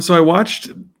So I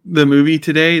watched the movie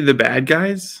today, The Bad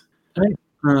Guys. Right.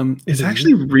 It's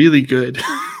actually really good.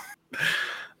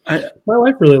 My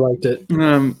wife really liked it.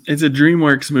 It's a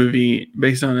DreamWorks movie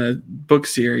based on a book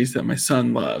series that my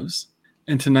son loves.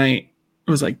 And tonight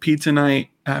it was like pizza night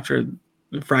after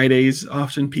Fridays,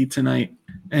 often pizza night.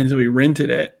 And so we rented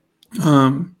it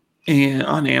and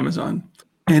on Amazon.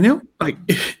 And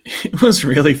it was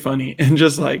really funny and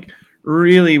just like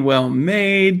really well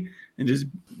made and just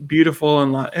beautiful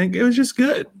and it was just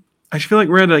good. I feel like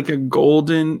we're at like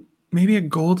maybe a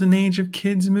golden age of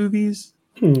kids movies.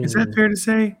 Is that fair to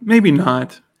say? Maybe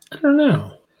not. I don't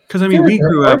know. Because I mean, we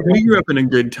grew up in a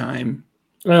good time.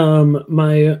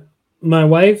 My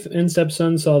wife and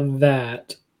stepson saw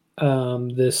that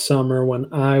this summer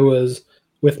when I was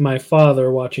with my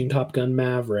father watching Top Gun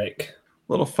Maverick.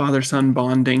 Little father-son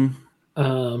bonding.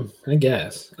 I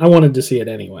guess I wanted to see it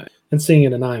anyway, and seeing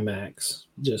it in IMAX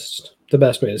just the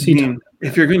best way to see it.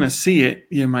 If you're gonna see it,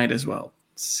 you might as well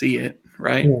see it,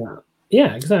 right?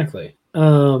 Yeah, exactly.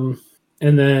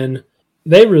 And then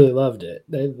they really loved it.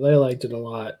 They liked it a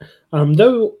lot.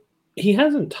 Though he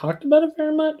hasn't talked about it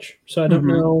very much, so I don't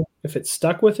know if it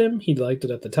stuck with him. He liked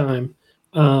it at the time.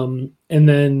 And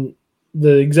then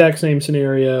the exact same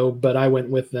scenario, but I went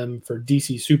with them for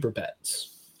DC Super Pets.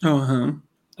 We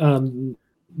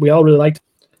all really liked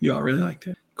it. You all really liked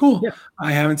it. Cool. Yeah.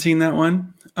 I haven't seen that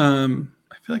one. I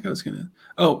feel like I was gonna.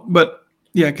 Oh, but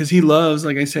yeah, because he loves,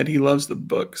 like I said, he loves the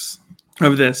books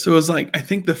of this. So it was like I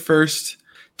think the first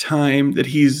time that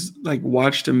he's like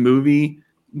watched a movie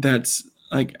that's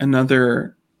like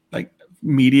another like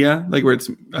media, like where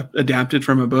it's adapted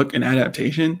from a book, an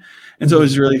adaptation. And so it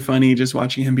was really funny just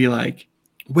watching him be like,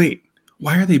 wait,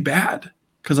 why are they bad?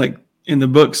 Because like in the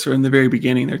books or in the very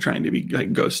beginning, they're trying to be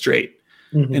like go straight.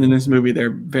 And in this movie, they're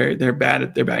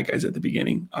bad guys at the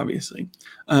beginning, obviously.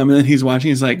 And then he's watching,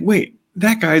 he's like, wait,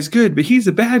 that guy's good, but he's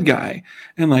a bad guy.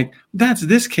 And like, that's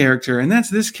this character and that's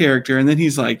this character. And then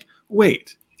he's like,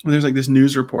 wait, and there's like this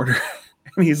news reporter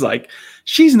and he's like,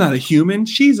 she's not a human,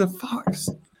 she's a fox.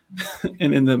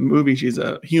 And in the movie, she's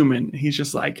a human. He's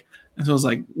just like, and so I was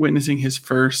like witnessing his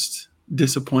first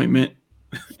disappointment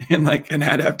in like an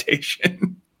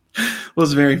adaptation.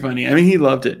 Was very funny. I mean, he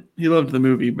loved it. He loved the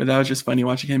movie, but that was just funny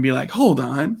watching him be like, hold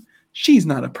on, she's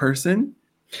not a person.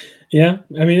 Yeah,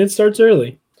 I mean, it starts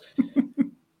early.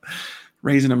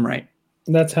 Raising them right.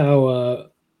 That's how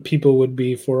people would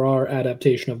be for our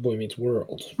adaptation of Boy Meets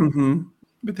World.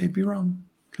 But they'd be wrong.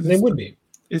 They would be.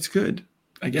 It's good,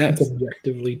 I guess. It's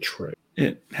objectively true.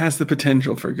 It has the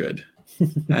potential for good,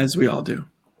 as we all do.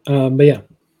 But yeah,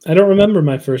 I don't remember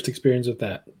my first experience with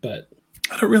that, but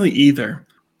I don't really either.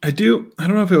 I don't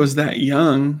know if it was that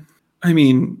young. I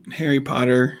mean, Harry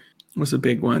Potter was a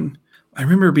big one. I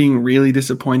remember being really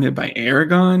disappointed by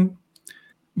Eragon,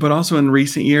 but also in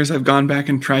recent years, I've gone back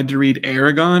and tried to read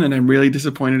Eragon, and I'm really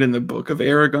disappointed in the book of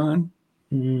Eragon.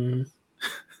 You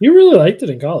really liked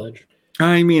it in college.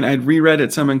 I mean, I'd reread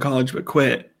it some in college, but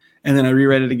quit. And then I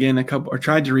reread it again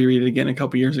tried to reread it again a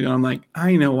couple years ago. I'm like,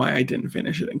 I know why I didn't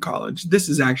finish it in college. This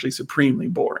is actually supremely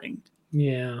boring.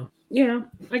 Yeah,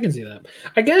 I can see that.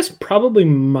 I guess probably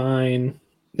mine,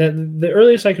 that the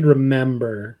earliest I could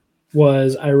remember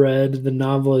was I read the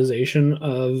novelization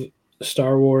of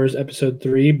Star Wars Episode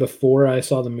 3 before I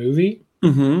saw the movie.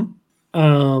 And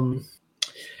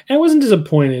I wasn't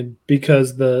disappointed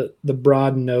because the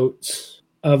broad notes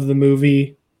of the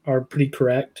movie are pretty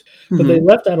correct, but they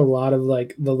left out a lot of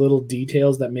like the little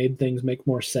details that made things make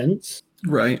more sense.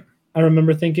 Right. I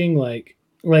remember thinking like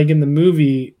in the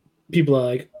movie, people are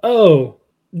like, oh,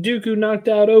 Dooku knocked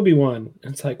out Obi-Wan.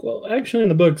 And it's like, well, actually in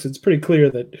the books, it's pretty clear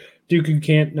that Dooku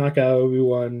can't knock out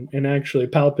Obi-Wan, and actually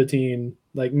Palpatine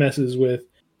like messes with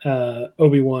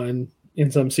Obi-Wan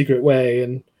in some secret way,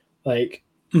 and like,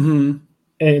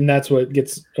 and that's what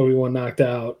gets Obi-Wan knocked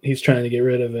out. He's trying to get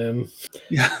rid of him.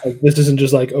 Yeah, like, this isn't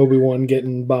just like Obi-Wan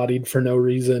getting bodied for no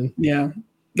reason. Yeah,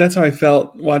 that's how I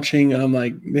felt watching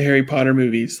like the Harry Potter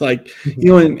movies. Like you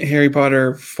know, in Harry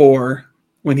Potter 4.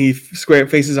 When he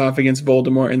faces off against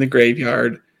Voldemort in the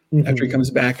graveyard after he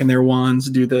comes back and their wands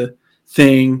do the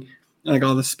thing, like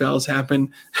all the spells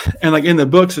happen. And like in the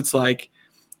books, it's like,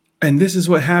 and this is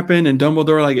what happened. And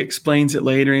Dumbledore like explains it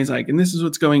later. And he's like, and this is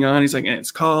what's going on. He's like, and it's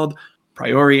called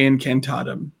Priori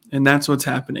Incantatem. And that's what's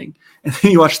happening. And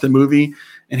then you watch the movie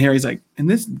and Harry's like, and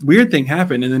this weird thing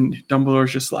happened. And then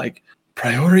Dumbledore's just like,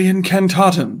 Priori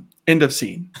Incantatem. End of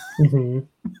scene.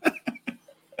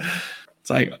 It's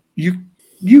like,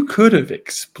 you could have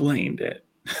explained it.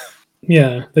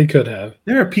 Yeah, they could have.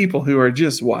 There are people who are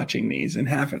just watching these and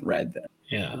haven't read them.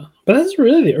 Yeah, but that's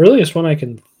really the earliest one I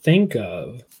can think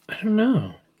of. I don't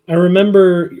know. I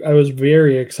remember I was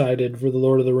very excited for the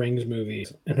Lord of the Rings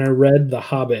movies, and I read The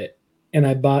Hobbit, and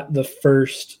I bought the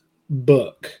first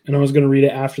book, and I was going to read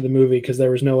it after the movie because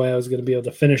there was no way I was going to be able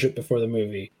to finish it before the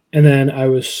movie. And then I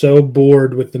was so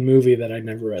bored with the movie that I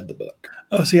never read the book.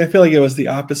 Oh, see, I feel like it was the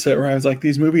opposite where I was like,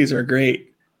 these movies are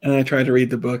great. And I tried to read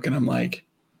the book and I'm like,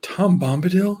 Tom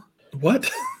Bombadil? What?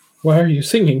 Why are you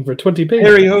singing for 20 pages?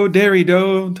 Harry ho, Derry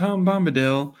do, Tom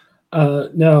Bombadil.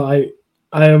 No,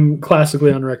 I am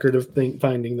classically on record of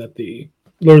finding that the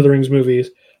Lord of the Rings movies,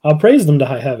 I'll praise them to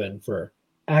high heaven for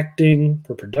acting,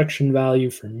 for production value,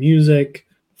 for music,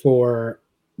 for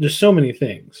just so many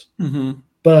things. Mm-hmm.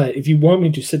 But if you want me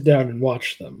to sit down and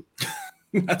watch them,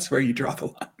 that's where you draw the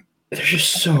line. They're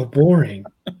just so boring.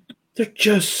 They're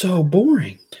just so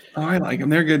boring. Oh, I like them.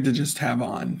 They're good to just have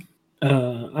on.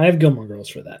 I have Gilmore Girls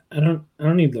for that. I don't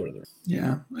need Lord of the Rings.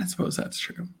 Yeah, I suppose that's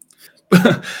true.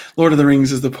 Lord of the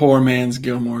Rings is the poor man's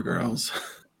Gilmore Girls.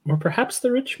 Or perhaps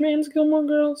the rich man's Gilmore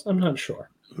Girls? I'm not sure.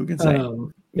 Who can say?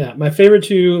 Yeah, my favorite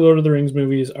two Lord of the Rings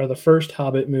movies are the first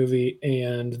Hobbit movie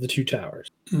and The Two Towers.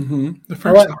 Mm-hmm. The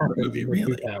first Hobbit movie,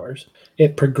 really. Two Towers.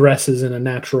 It progresses in a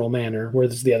natural manner,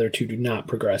 whereas the other two do not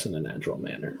progress in a natural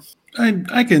manner.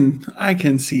 I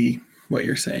can see what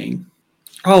you're saying.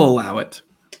 I'll allow it.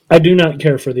 I do not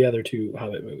care for the other two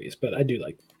Hobbit movies, but I do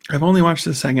like them. I've only watched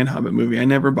the second Hobbit movie. I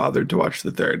never bothered to watch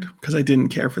the third because I didn't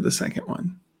care for the second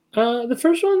one. The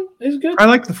first one is good. I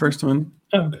like the first one.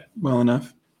 Oh, okay. Well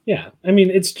enough. Yeah, I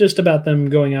mean, it's just about them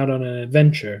going out on an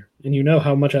adventure, and you know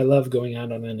how much I love going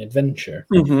out on an adventure.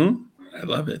 Mm-hmm. I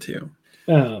love it too.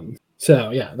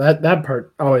 So yeah, that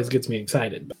part always gets me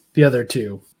excited. But the other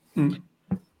two,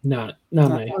 not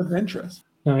my adventurous.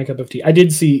 Not my cup of tea. I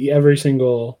did see every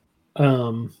single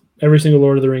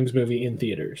Lord of the Rings movie in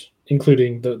theaters,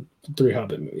 including the 3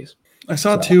 Hobbit movies. I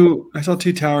saw two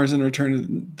Towers in Return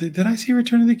of did I see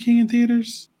Return of the King in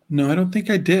theaters? No, I don't think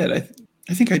I did.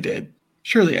 I think I did.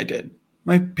 Surely I did.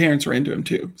 My parents were into him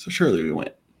too, so surely we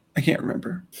went. I can't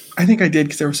remember. I think I did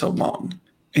because they were so long.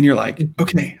 And you're like,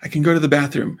 okay, I can go to the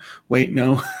bathroom. Wait,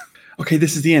 no. Okay,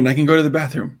 this is the end. I can go to the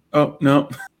bathroom. Oh, no.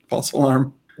 False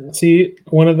alarm. See,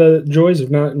 one of the joys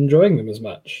of not enjoying them as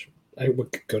much. I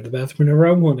would go to the bathroom whenever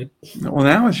I wanted. Well,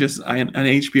 now it's just an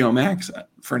HBO Max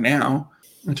for now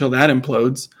until that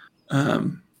implodes.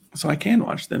 So I can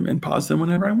watch them and pause them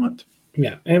whenever I want.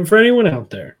 Yeah, and for anyone out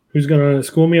there who's going to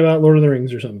school me about Lord of the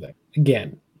Rings or something,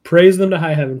 again, praise them to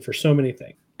high heaven for so many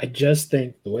things. I just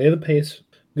think the way the pace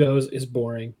goes is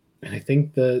boring, and I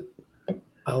think that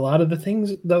a lot of the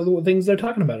things they're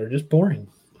talking about are just boring.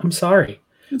 I'm sorry.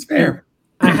 It's fair.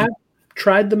 I have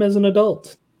tried them as an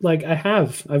adult. Like,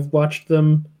 I've watched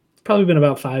them. It's probably been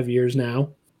about 5 years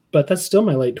now, but that's still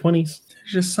my late 20s.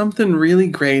 There's just something really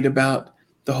great about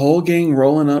the whole gang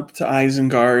rolling up to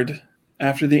Isengard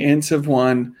after the Ents have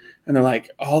won, and they're like,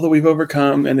 all that we've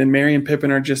overcome, and then Merry and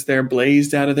Pippin are just there,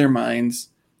 blazed out of their minds,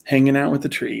 hanging out with the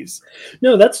trees.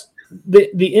 No, that's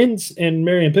the Ents and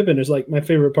Merry and Pippin is like my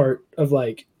favorite part of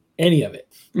like any of it.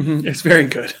 Mm-hmm. It's very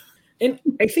good. And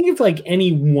I think if like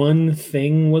any one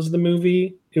thing was the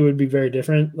movie, it would be very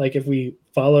different. Like if we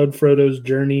followed Frodo's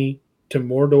journey to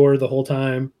Mordor the whole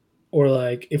time, or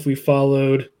like if we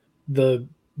followed the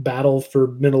battle for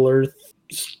Middle-earth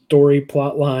story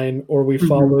plot line, or we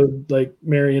followed like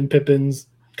Merry and Pippin's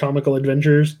comical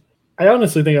adventures, I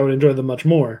honestly think I would enjoy them much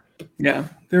more. Yeah,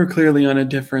 they were clearly on a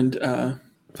different,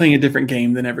 playing a different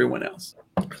game than everyone else.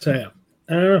 So yeah,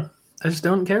 I don't know. I just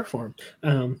don't care for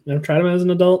them. I've tried them as an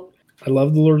adult. I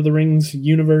love the Lord of the Rings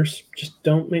universe. Just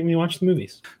don't make me watch the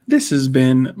movies. This has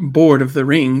been Board of the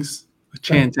Rings with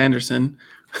Chance Anderson.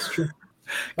 That's true.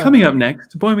 Coming up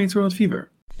next, Boy Meets World Fever.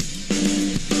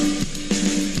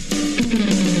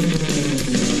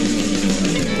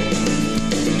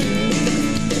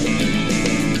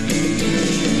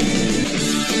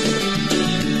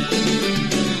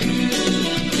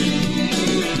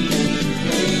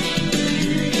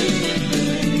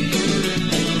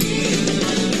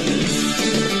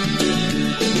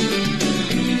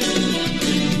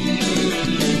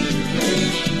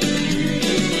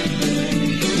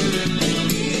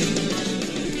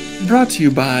 Brought to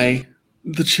you by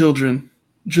the children.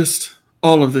 Just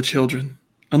all of the children.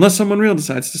 Unless someone real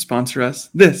decides to sponsor us,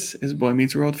 this is Boy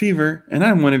Meets World Fever, and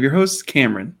I'm one of your hosts,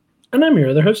 Cameron. And I'm your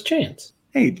other host, Chance.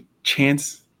 Hey,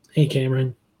 Chance. Hey,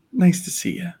 Cameron. Nice to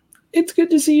see you. It's good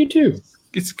to see you, too.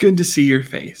 It's good to see your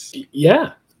face.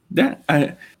 Yeah. Yeah,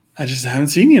 I just haven't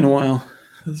seen you in a while.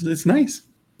 It's nice.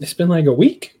 It's been like a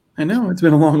week. I know, it's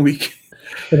been a long week.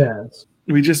 It has.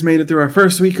 We just made it through our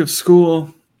first week of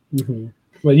school. Mm-hmm.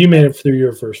 Well, you made it through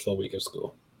your first full week of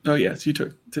school. Oh, yes, you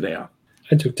took today off.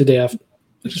 I took today off.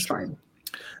 Which is fine.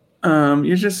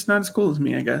 You're just not as cool as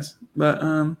me, I guess. But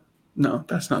no,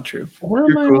 that's not true. Where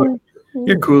You're am cooler. I?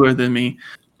 You're cooler than me.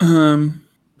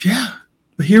 Yeah,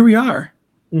 but here we are.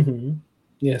 Mm-hmm.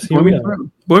 Yes, here Boy we Meets are.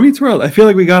 World. Boy Meets World. I feel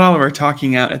like we got all of our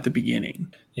talking out at the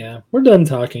beginning. Yeah, we're done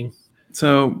talking.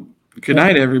 So good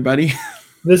night, everybody.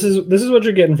 This is what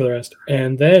you're getting for the rest.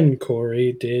 And then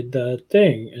Corey did the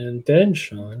thing, and then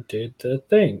Sean did the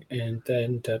thing, and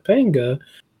then Topanga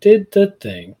did the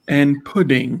thing. And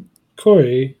pudding.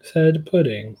 Corey said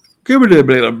pudding. Blah, blah,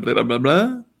 blah, blah, blah,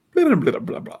 blah, blah, blah,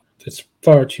 blah, blah. That's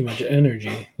far too much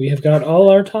energy. We have got all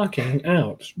our talking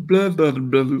out. Blah, blah,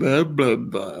 blah, blah, blah,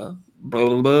 blah.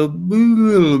 Blah, blah,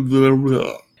 blah, blah,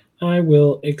 blah. I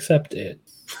will accept it.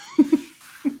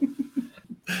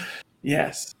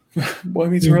 Yes. Boy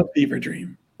Meets World fever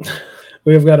dream.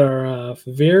 We have got our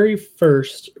very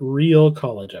first real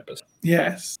college episode.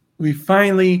 Yes. We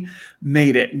finally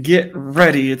made it. Get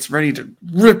ready. It's ready to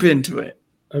rip into it.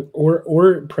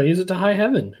 Or praise it to high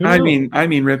heaven. Who I knows?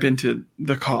 mean rip into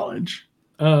the college.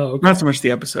 Oh, okay. Not so much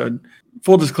the episode.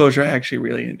 Full disclosure, I actually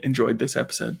really enjoyed this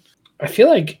episode. I feel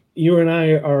like you and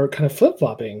I are kind of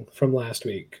flip-flopping from last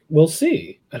week. We'll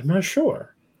see. I'm not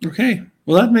sure. Okay.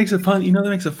 Well, that makes it fun. That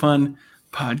makes a fun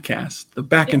podcast. The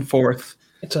back and forth.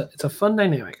 It's a fun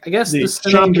dynamic. I guess The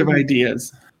exchange of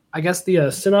ideas. I guess the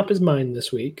synop is mine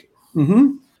this week.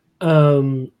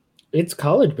 Mm-hmm. It's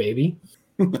college, baby.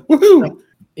 Woohoo!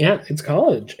 Yeah, it's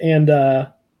college. And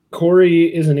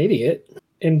Corey is an idiot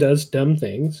and does dumb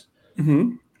things.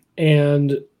 Mm-hmm.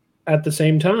 And at the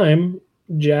same time,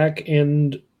 Jack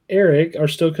and Eric are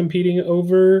still competing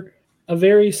over a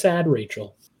very sad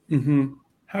Rachel. Mm-hmm.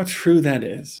 How true that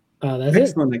is. That's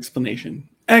Excellent explanation.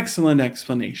 Excellent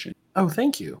explanation. Oh,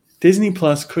 thank you. Disney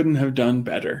Plus couldn't have done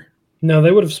better. No,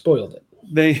 they would have spoiled it.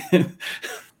 They,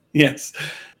 yes.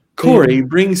 Corey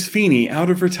brings Feeney out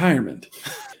of retirement.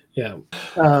 Yeah.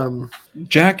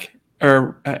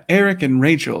 Eric and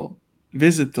Rachel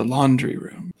visit the laundry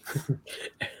room.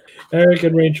 Eric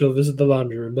and Rachel visit the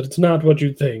laundry room, but it's not what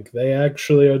you think. They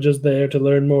actually are just there to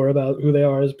learn more about who they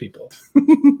are as people.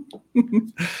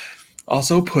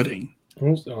 Also pudding.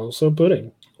 Also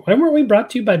pudding. Why weren't we brought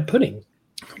to you by pudding?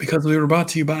 Because we were brought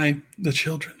to you by the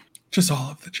children. Just all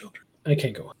of the children. I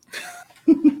can't go on.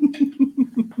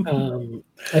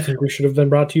 I think we should have been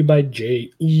brought to you by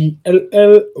JELLO.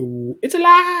 It's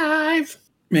alive!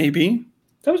 Maybe.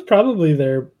 That was probably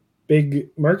their big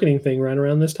marketing thing right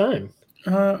around this time.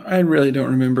 I really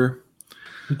don't remember.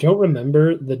 You don't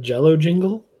remember the Jello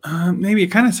jingle? Maybe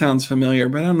it kind of sounds familiar,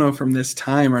 but I don't know from this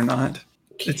time or not.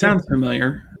 It sounds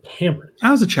familiar. Cameron.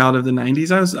 I was a child of the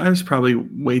 90s. I was probably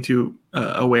way too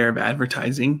aware of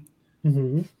advertising.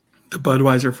 Mm-hmm. The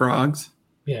Budweiser frogs.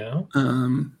 Yeah.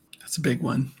 That's a big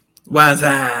one. What's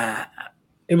that?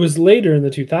 It was later in the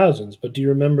 2000s, but do you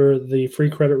remember the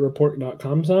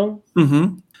freecreditreport.com song?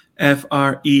 Mm-hmm.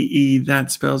 FREE,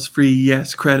 that spells free,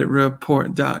 yes,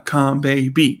 creditreport.com,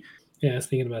 baby. Yeah, I was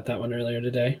thinking about that one earlier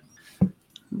today.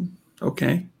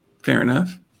 Okay, fair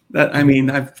enough.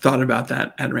 I've thought about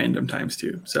that at random times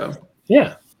too. So,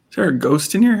 yeah. Is there a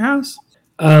ghost in your house?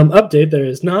 Update, there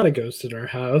is not a ghost in our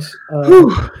house.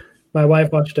 My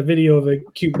wife watched a video of a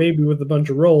cute baby with a bunch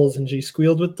of rolls, and she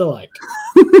squealed with delight.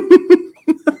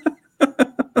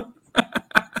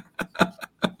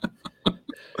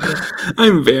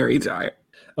 I'm very tired.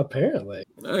 Apparently.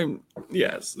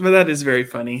 Yes, but that is very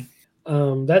funny.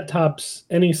 That tops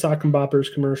any Sock and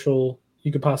Boppers commercial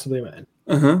you could possibly imagine.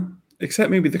 Uh-huh.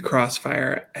 Except maybe the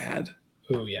Crossfire ad.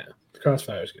 Oh, yeah.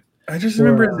 Crossfire is good. I just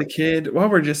remember as a kid, while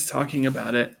we're just talking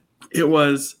about it,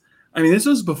 this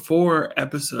was before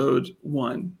episode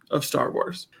 1 of Star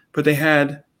Wars. But they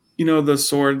had, those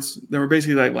swords that were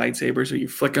basically like lightsabers, so you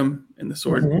flick them and the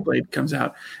sword blade comes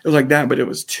out. It was like that, but it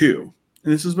was 2.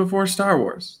 And this was before Star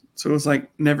Wars. So it was like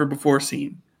never before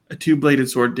seen. A 2-bladed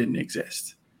sword didn't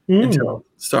exist until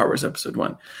Star Wars episode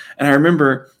 1. And I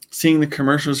remember seeing the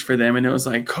commercials for them, and it was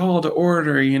like, call to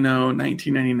order,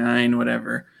 $19.99,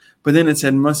 whatever. But then it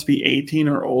said must be 18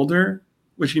 or older,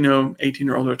 which, 18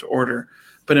 or older to order.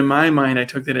 But in my mind, I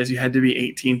took that as you had to be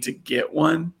 18 to get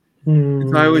one.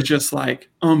 So I was just like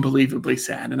unbelievably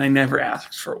sad, and I never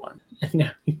asked for one.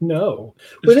 No.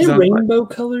 Were they rainbow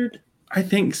colored? I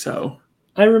think so.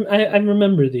 I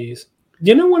remember these.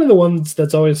 One of the ones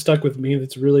that's always stuck with me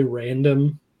that's really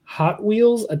random? Hot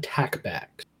Wheels Attack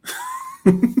Back.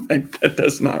 That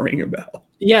does not ring a bell.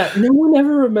 Yeah, no one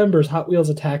ever remembers Hot Wheels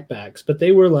Attack Backs, but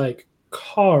they were like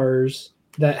cars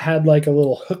that had like a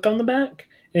little hook on the back.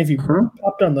 And if you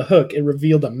popped on the hook, it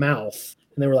revealed a mouth.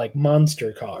 And they were like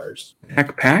monster cars.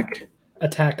 Attack Pack?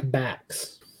 Attack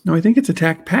Backs. No, I think it's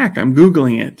Attack Pack. I'm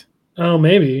Googling it. Oh,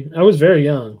 maybe. I was very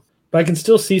young. but I can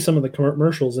still see some of the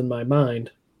commercials in my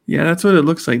mind. Yeah, that's what it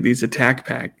looks like, these Attack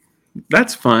Pack.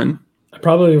 That's fun. I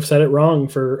probably have said it wrong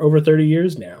for over 30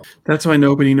 years now. That's why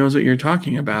nobody knows what you're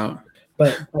talking about.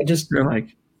 But I just... They're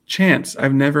like, Chance,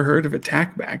 I've never heard of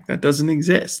Attack Pack. That doesn't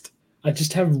exist. I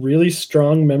just have really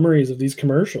strong memories of these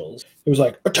commercials. It was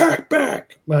like, Attack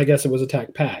Pack! Well, I guess it was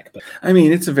Attack Pack. But I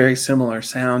mean, it's a very similar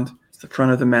sound. It's the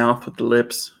front of the mouth with the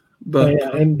lips. But yeah,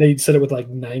 and they said it with like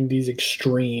 90s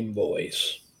extreme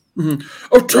voice.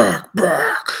 Attack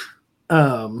Pack!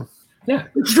 Yeah.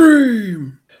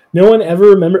 Extreme! No one ever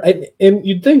remembered. And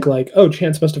you'd think like, oh,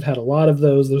 Chance must have had a lot of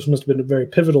those. This must have been a very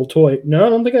pivotal toy. No, I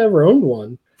don't think I ever owned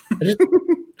one.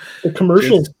 The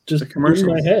commercials just in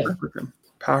my head.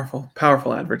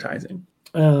 Powerful advertising.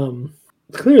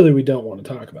 Clearly, we don't want to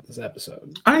talk about this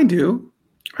episode. I do.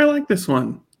 I like this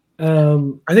one.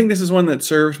 I think this is one that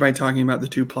serves by talking about the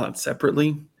two plots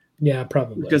separately. Yeah,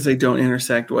 probably. Because they don't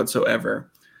intersect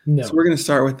whatsoever. No. So we're going to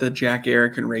start with the Jack,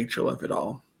 Eric, and Rachel of it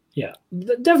all. Yeah,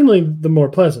 definitely the more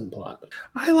pleasant plot.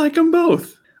 I like them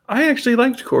both. I actually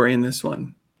liked Corey in this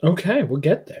one. Okay, we'll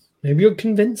get there. Maybe you'll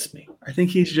convince me. I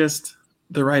think he's just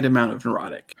the right amount of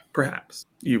neurotic. Perhaps.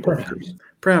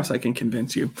 Perhaps I can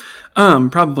convince you.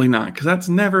 Probably not, because that's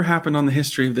never happened on the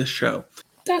history of this show.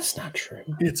 That's not true.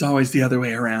 It's always the other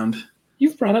way around.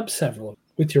 You've brought up several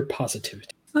with your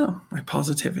positivity. Oh, my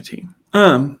positivity.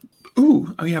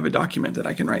 We have a document that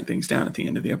I can write things down at the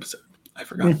end of the episode. I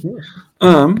forgot.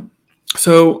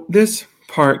 So this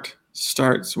part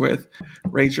starts with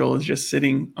Rachel is just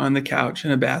sitting on the couch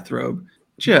in a bathrobe,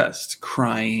 just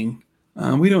crying.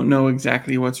 We don't know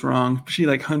exactly what's wrong. She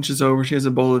like hunches over. She has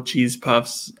a bowl of cheese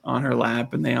puffs on her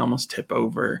lap, and they almost tip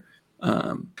over.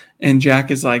 And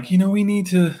Jack is like, we need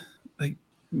to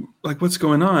like what's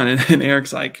going on? And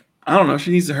Eric's like, I don't know.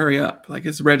 She needs to hurry up. Like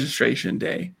it's registration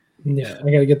day. Yeah, I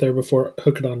got to get there before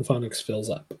Hook It On Phonics fills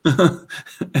up. And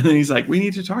then he's like, we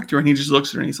need to talk to her. And he just looks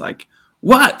at her and he's like,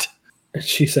 what? And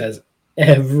she says,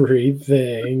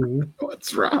 everything.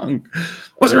 What's wrong?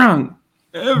 What's wrong?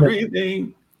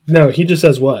 Everything. No, he just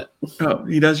says what? Oh,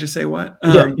 he does just say what?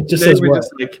 Yeah, he just says what?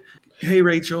 Just like, hey,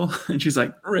 Rachel. And she's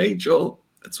like, Rachel,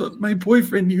 that's what my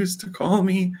boyfriend used to call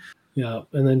me. Yeah,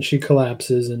 and then she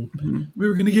collapses and... we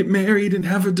were going to get married and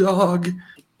have a dog.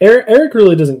 Eric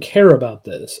really doesn't care about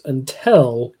this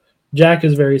until Jack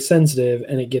is very sensitive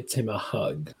and it gets him a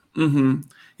hug. Mm-hmm.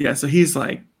 Yeah, so he's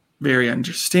like very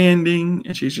understanding,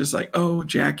 and she's just like, "Oh,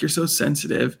 Jack, you're so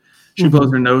sensitive." She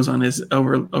blows her nose on his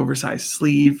oversized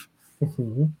sleeve.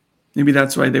 Mm-hmm. Maybe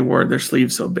that's why they wore their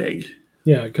sleeves so big.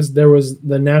 Yeah, because there was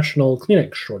the national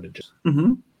Kleenex shortages.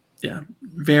 Mm-hmm. Yeah,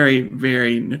 very,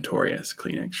 very notorious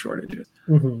Kleenex shortages.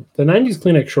 Mm-hmm. The 90s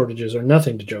Kleenex shortages are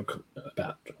nothing to joke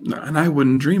about. No, and I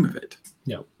wouldn't dream of it.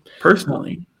 No.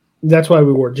 Personally. That's why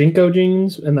we wore Jinko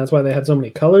jeans, and that's why they had so many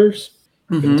colors.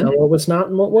 You can tell what was not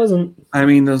and what wasn't. I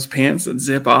mean, those pants that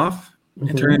zip off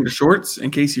and turn into shorts in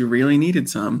case you really needed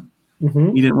some.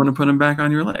 Mm-hmm. You didn't want to put them back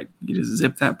on your leg. You just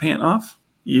zip that pant off,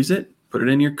 use it, put it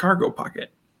in your cargo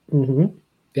pocket. Mm-hmm.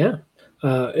 Yeah.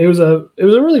 It was a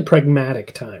really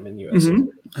pragmatic time in U.S.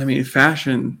 Mm-hmm. I mean,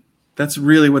 fashion, that's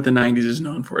really what the 90s is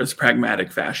known for, is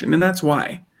pragmatic fashion. And that's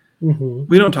why. Mm-hmm.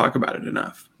 We don't talk about it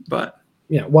enough. But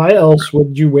yeah, why else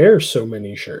would you wear so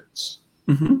many shirts?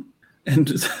 Mm-hmm.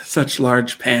 And such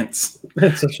large pants.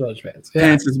 Such large pants. Yeah.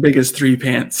 Pants as big as 3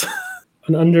 pants.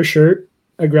 An undershirt,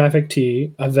 a graphic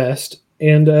tee, a vest,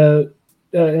 and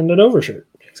an overshirt.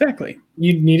 Exactly.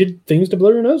 You needed things to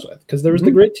blow your nose with because there was the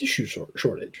great tissue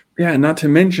shortage. Yeah, not to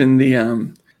mention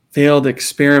the failed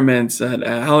experiments at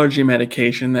allergy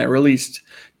medication that released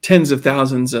tens of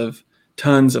thousands of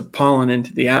tons of pollen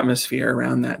into the atmosphere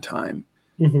around that time.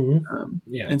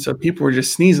 Mm-hmm. And so people were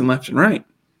just sneezing left and right.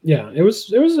 Yeah, it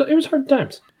was hard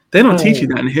times. They don't teach you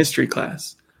that in history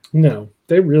class. No,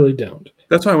 they really don't.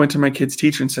 That's why I went to my kid's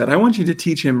teacher and said, I want you to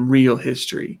teach him real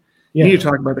history. Yeah. You need to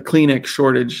talk about the Kleenex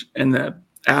shortage and the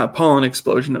pollen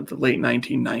explosion of the late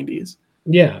 1990s.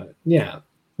 Yeah.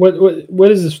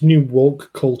 What is this new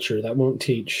woke culture that won't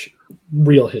teach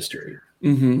real history?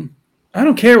 Mm-hmm. I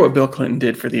don't care what Bill Clinton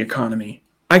did for the economy.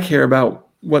 I care about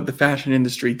what the fashion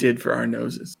industry did for our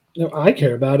noses. No, I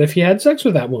care about if he had sex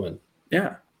with that woman.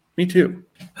 Yeah, me too.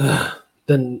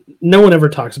 Then no one ever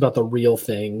talks about the real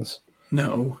things.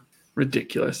 No,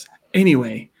 ridiculous.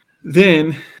 Anyway,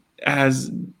 then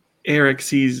as Eric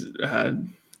sees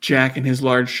Jack in his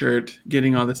large shirt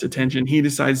getting all this attention, he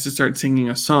decides to start singing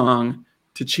a song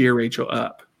to cheer Rachel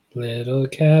up. Little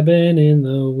cabin in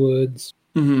the woods.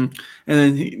 Mm-hmm.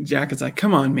 And then Jack is like,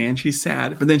 come on, man, she's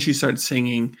sad. But then she starts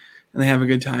singing and they have a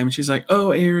good time. And she's like,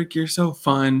 oh, Eric, you're so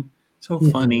fun, so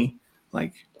funny.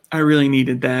 Like, I really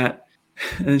needed that.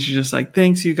 And then she's just like,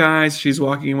 thanks, you guys. She's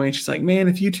walking away. She's like, man,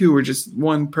 if you two were just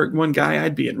one guy,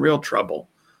 I'd be in real trouble.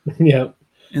 Yeah.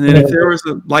 And then if there was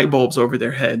light bulbs over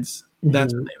their heads,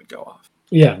 that's when they would go off.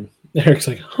 Yeah. Eric's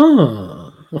like,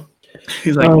 huh.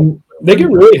 He's like, they get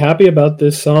really happy about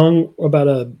this song about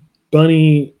a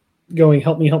bunny going,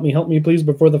 help me, help me, help me, please,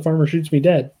 before the farmer shoots me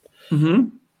dead.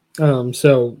 mm-hmm.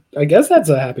 So I guess that's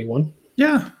a happy one.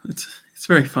 Yeah, it's a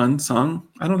very fun song.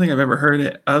 I don't think I've ever heard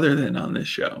it other than on this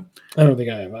show. I don't think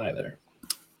I have either.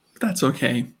 But that's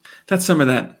okay. That's some of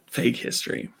that fake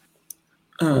history.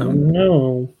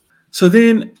 No. So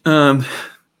then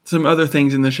some other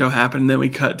things in the show happen. And then we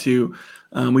cut to,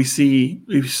 we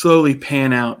slowly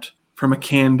pan out from a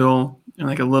candle and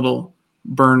like a little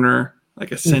burner,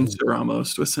 like a censer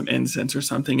almost with some incense or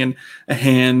something, and a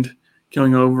hand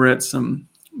going over it, some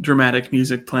dramatic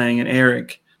music playing, and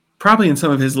Eric, probably in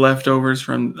some of his leftovers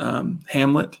from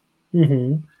Hamlet,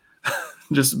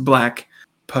 just black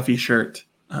puffy shirt.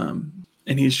 And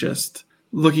he's just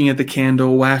looking at the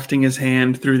candle, wafting his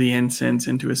hand through the incense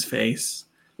into his face,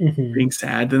 being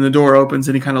sad. Then the door opens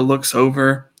and he kind of looks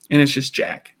over and it's just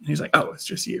Jack. And he's like, oh, it's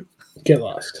just you. Get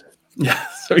lost. Yeah.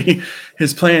 So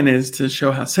his plan is to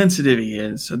show how sensitive he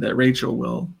is so that Rachel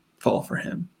will fall for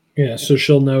him. Yeah. So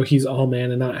she'll know he's all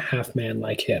man and not half man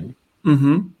like him.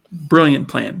 Brilliant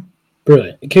plan.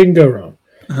 Brilliant. It couldn't go wrong.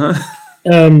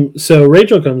 So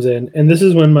Rachel comes in, and this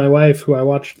is when my wife, who I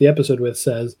watched the episode with,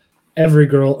 says every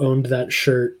girl owned that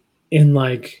shirt in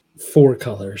like 4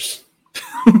 colors.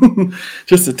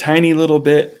 Just a tiny little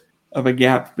bit of a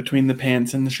gap between the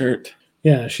pants and the shirt.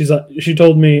 Yeah, she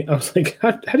told me, I was like,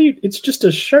 how do you, it's just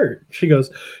a shirt. She goes,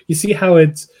 you see how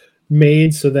it's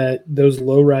made so that those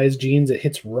low-rise jeans, it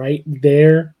hits right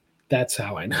there? That's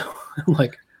how I know. I'm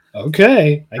like,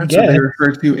 okay, I That's guess. what they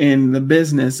refer to in the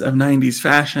business of 90s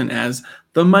fashion as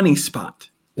the money spot.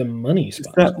 The money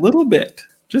spot. Just that little bit,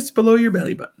 just below your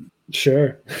belly button.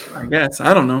 Sure. I guess.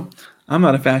 I don't know. I'm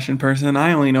not a fashion person.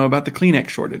 I only know about the Kleenex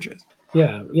shortages.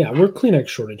 Yeah, we're Kleenex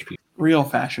shortage people. Real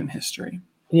fashion history.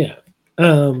 Yeah.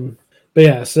 But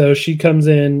yeah, so she comes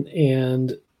in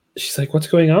and she's like, what's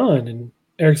going on? And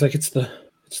Eric's like, it's the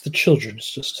children.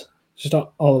 It's just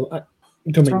all of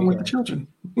What's wrong with the children?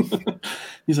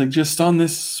 He's like, just on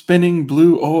this spinning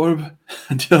blue orb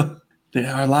until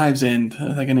our lives end,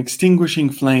 like an extinguishing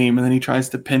flame. And then he tries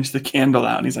to pinch the candle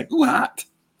out and he's like, what?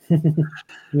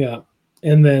 Yeah.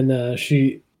 And then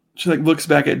she like looks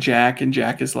back at Jack and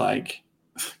Jack is like,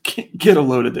 get a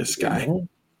load of this guy.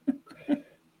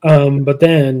 But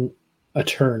then a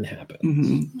turn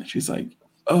happens. She's like,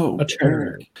 oh, a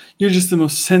turn. You're just the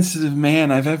most sensitive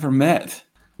man I've ever met.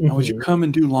 Now, would you come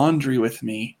and do laundry with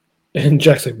me? And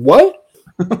Jack's like, what?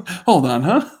 Hold on,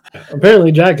 huh?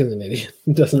 Apparently Jack is an idiot.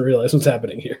 Doesn't realize what's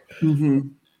happening here.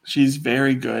 She's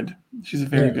very good. She's a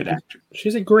very good actress.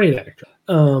 She's a great actress.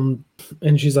 And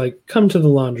she's like, come to the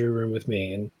laundry room with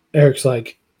me. And Eric's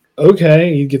like,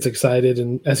 okay. He gets excited.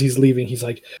 And as he's leaving, he's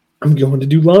like, I'm going to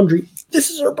do laundry. This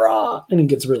is her bra. And he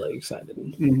gets really excited.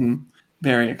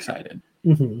 Very excited.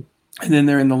 And then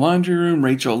they're in the laundry room.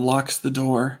 Rachel locks the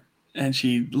door and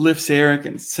she lifts Eric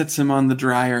and sits him on the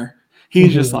dryer.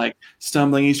 He's just like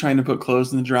stumbling. He's trying to put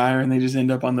clothes in the dryer and they just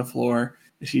end up on the floor.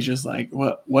 She's just like,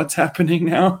 what's happening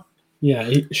now?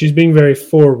 Yeah, she's being very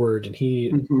forward and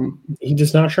he's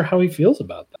just not sure how he feels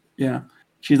about that. Yeah.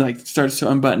 She like starts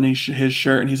to unbutton his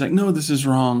shirt and he's like, no, this is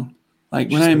wrong. Like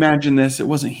when I imagined this, it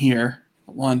wasn't here.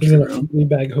 Laundry room. He's in a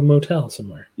Fleabag motel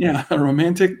somewhere. Yeah, a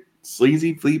romantic,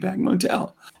 sleazy Fleabag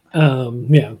motel.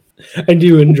 Yeah. I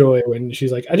do enjoy when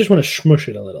she's like, I just want to smush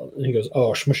it a little. And he goes,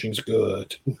 oh, smushing's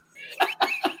good.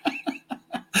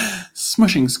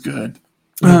 Smushing's good.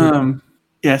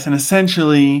 Yes, and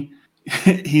essentially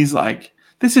he's like,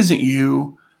 this isn't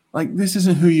you. Like, this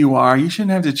isn't who you are. You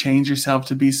shouldn't have to change yourself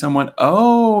to be someone.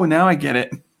 Oh, now I get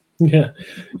it. Yeah.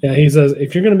 He says,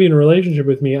 if you're going to be in a relationship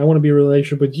with me, I want to be in a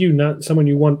relationship with you, not someone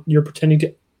you're pretending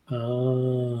to.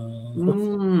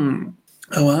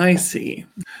 Oh, I see.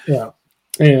 Yeah.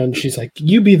 And she's like,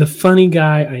 you be the funny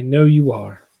guy. I know you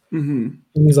are. And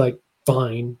he's like,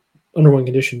 fine. Under one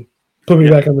condition. Put me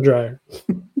back on the dryer.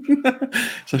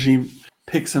 So she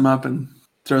picks him up and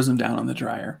throws him down on the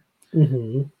dryer.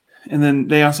 And then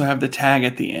they also have the tag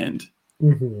at the end,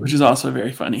 which is also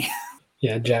very funny.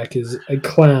 Yeah, Jack is a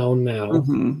clown now.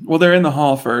 Well, they're in the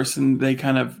hall first, and they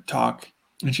kind of talk.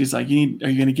 And she's like, are you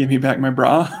going to give me back my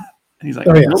bra? And he's like,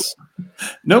 oh, yes.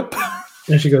 Nope.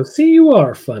 And she goes, see, you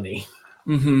are funny.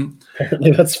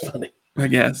 Apparently that's funny. I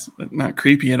guess, but not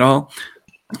creepy at all.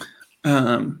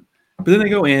 But then they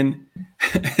go in,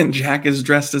 and Jack is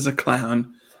dressed as a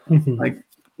clown. Like,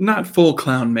 not full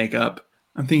clown makeup,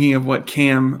 I'm thinking of what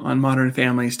Cam on Modern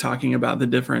Family is talking about, the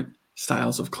different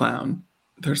styles of clown.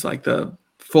 There's like the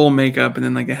full makeup and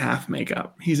then like a half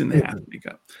makeup. He's in the half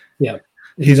makeup. Yeah.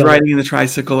 He's riding the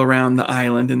tricycle around the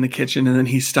island in the kitchen, and then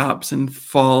he stops and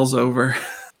falls over.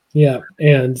 Yeah,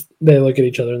 and they look at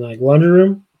each other and they're like, laundry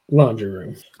room, laundry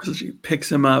room. So she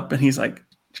picks him up, and he's like,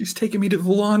 she's taking me to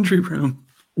the laundry room.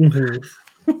 Mm-hmm.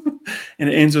 And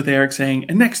it ends with Eric saying,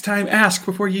 and next time ask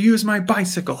before you use my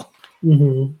bicycle.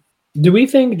 Mm-hmm. Do we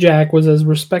think Jack was as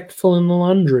respectful in the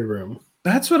laundry room?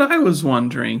 That's what I was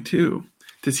wondering, too.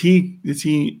 Does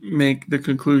he make the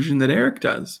conclusion that Eric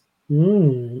does?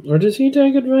 Or does he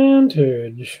take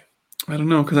advantage? I don't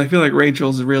know, because I feel like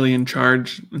Rachel's really in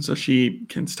charge, and so she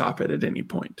can stop it at any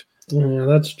point. Yeah,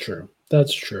 that's true.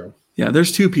 That's true. Yeah,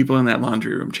 there's two people in that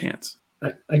laundry room, Chance.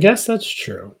 I guess that's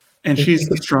true. And she's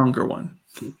the stronger one.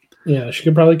 Yeah, she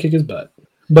could probably kick his butt.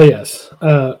 But yes,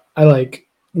 I like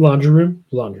laundry room.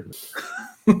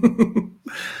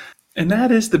 And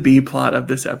that is the B plot of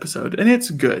this episode, and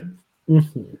it's good.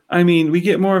 Mm-hmm. I mean, we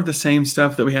get more of the same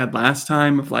stuff that we had last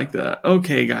time of like the,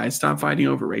 okay, guys, stop fighting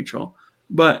over Rachel.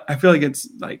 But I feel like it's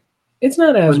like... It's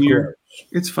not as funnier. gross.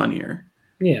 It's funnier.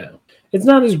 Yeah. It's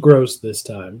not as gross this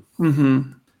time.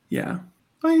 Mm-hmm. Yeah.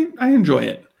 I enjoy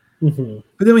it. Mm-hmm.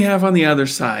 But then we have on the other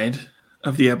side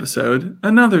of the episode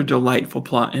another delightful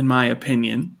plot, in my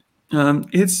opinion.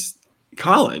 It's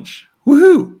college.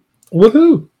 Woohoo!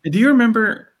 Woohoo! Do you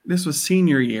remember this was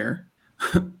senior year?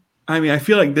 I mean, I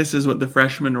feel like this is what the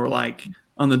freshmen were like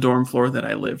on the dorm floor that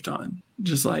I lived on.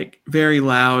 Just like very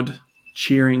loud,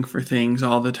 cheering for things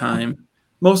all the time.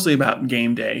 Mostly about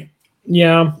game day.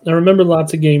 Yeah, I remember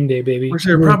lots of game day, baby. Which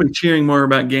they were probably cheering more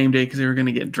about game day because they were going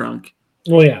to get drunk.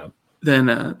 Oh, yeah. Than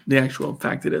the actual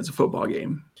fact that it's a football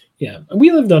game. Yeah,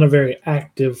 we lived on a very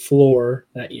active floor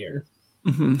that year.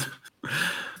 Mm-hmm.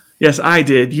 Yes, I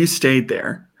did. You stayed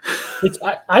there.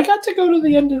 I got to go to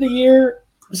the end of the year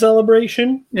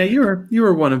celebration. Yeah, you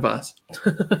were one of us.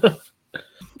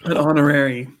 An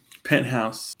honorary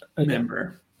penthouse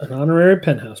member. An honorary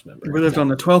penthouse member. We lived on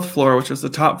the 12th floor, which was the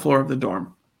top floor of the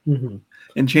dorm. Mm-hmm.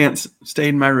 And Chance stayed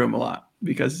in my room a lot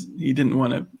because he didn't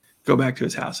want to go back to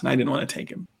his house, and I didn't want to take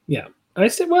him. Yeah. I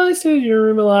stayed in your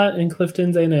room a lot, and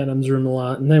Clifton's and Adam's room a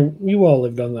lot, and then you all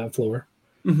lived on that floor.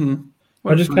 Mm-hmm.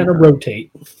 I just kind of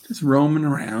rotate. Just roaming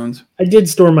around. I did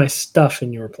store my stuff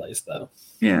in your place, though.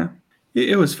 Yeah.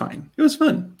 It was fine. It was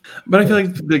fun. But I feel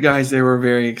like the guys, they were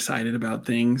very excited about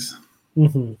things.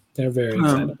 Mm-hmm. They're very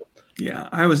excited. Yeah.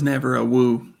 I was never a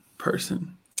woo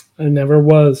person. I never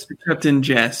was. Except in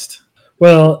jest.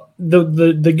 Well,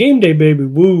 the game day baby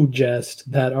woo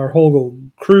jest that our whole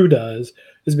crew does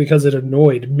is because it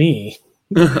annoyed me.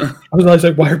 I was always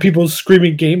like, why are people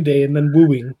screaming game day and then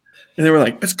wooing? And they were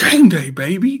like, it's game day,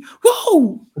 baby.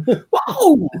 Whoa!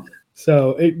 Whoa!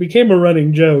 So it became a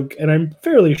running joke, and I'm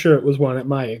fairly sure it was one at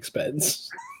my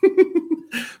expense.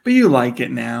 But you like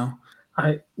it now.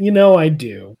 I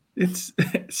do. It's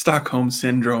Stockholm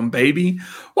Syndrome, baby.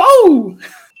 Whoa!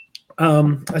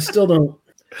 I still don't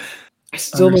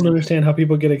understand how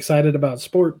people get excited about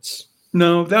sports.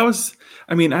 No,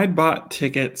 I'd bought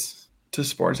tickets to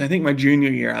sports. I think my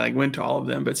junior year, I went to all of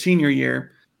them, but senior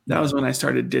year, that was when I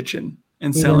started ditching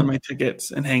and selling my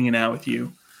tickets and hanging out with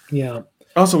you. Yeah.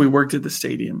 Also, we worked at the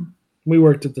stadium. We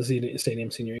worked at the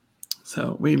stadium senior year.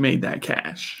 So we made that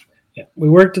cash. Yeah. We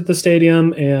worked at the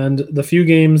stadium, and the few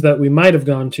games that we might have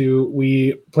gone to,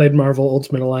 we played Marvel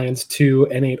Ultimate Alliance 2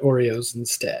 and ate Oreos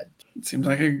instead. It seems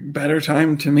like a better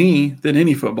time to me than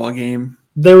any football game.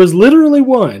 There was literally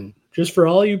one, just for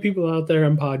all you people out there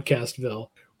in Podcastville,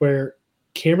 where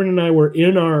Cameron and I were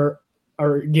in our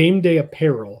game day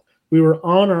apparel. We were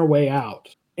on our way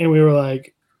out, and we were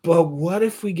like, but what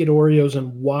if we get Oreos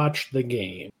and watch the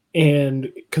game?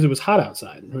 And because it was hot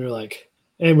outside, and we were like,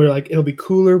 it'll be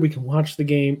cooler. We can watch the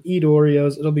game, eat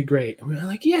Oreos. It'll be great. And we were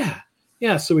like, yeah.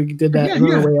 So we did that. And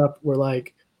on our way up, we're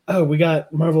like, oh, we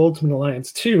got Marvel Ultimate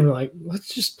Alliance 2. And we're like,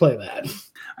 let's just play that.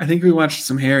 I think we watched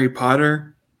some Harry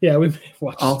Potter. Yeah, we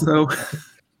watched. Also,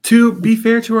 to be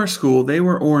fair to our school, they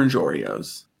were orange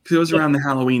Oreos because it was around the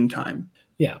Halloween time.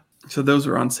 Yeah. So those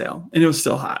were on sale. And it was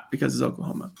still hot because it's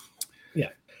Oklahoma. Yeah.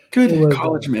 Good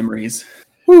college memories.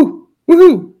 Woo!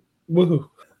 Woohoo! Woohoo!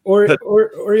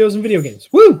 Oreos and video games.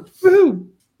 Woo! Woohoo!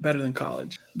 Better than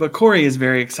college. But Corey is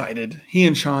very excited. He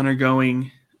and Sean are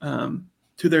going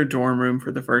to their dorm room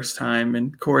for the first time,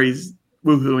 and Corey's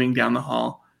woohooing down the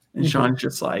hall. And Sean's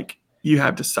just like, you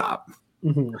have to stop.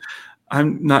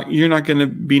 Mm-hmm. You're not going to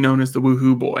be known as the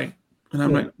woohoo boy. And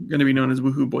I'm not going to be known as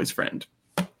woohoo boy's friend.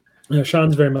 Yeah,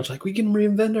 Sean's very much like, we can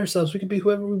reinvent ourselves. We can be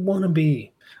whoever we want to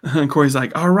be. And Corey's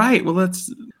like, all right, well,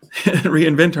 let's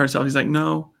reinvent ourselves. He's like,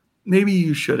 no, maybe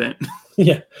you shouldn't.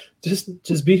 Yeah,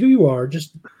 just be who you are.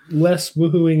 Just less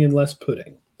woohooing and less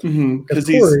pudding. Because Because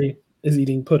Corey is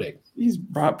eating pudding. he's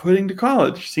brought pudding to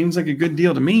college. Seems like a good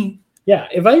deal to me. Yeah,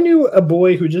 if I knew a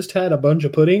boy who just had a bunch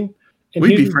of pudding and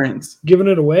We'd he be was friends. giving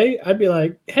it away, I'd be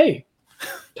like, "Hey,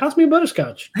 toss me a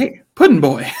butterscotch." Hey, pudding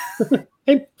boy.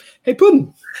 Hey,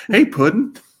 pudding. Hey,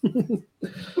 pudding.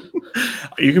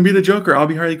 You can be the Joker. I'll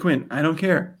be Harley Quinn. I don't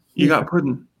care. You got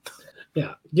pudding.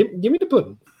 Yeah, give me the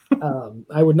pudding.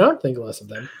 I would not think less of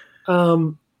them.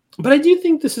 But I do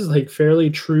think this is like fairly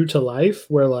true to life,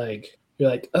 where like you're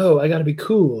like, oh, I got to be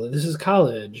cool. This is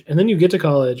college, and then you get to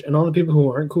college, and all the people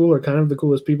who aren't cool are kind of the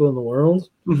coolest people in the world.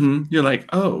 You're like,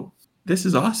 oh, this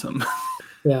is awesome.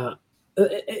 Yeah,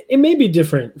 it may be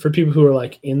different for people who are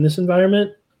like in this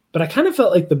environment, but I kind of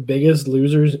felt like the biggest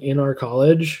losers in our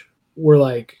college were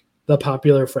like the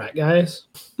popular frat guys.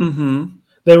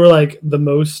 They were like the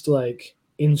most like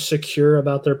insecure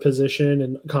about their position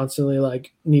and constantly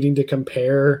like needing to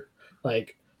compare.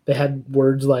 Like they had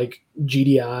words like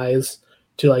GDIs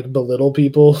to like belittle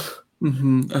people.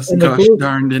 Us gosh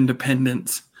darned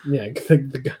independents. Yeah,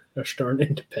 the gosh darn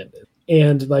independent.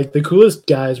 And like the coolest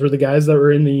guys were the guys that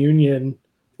were in the union,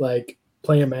 like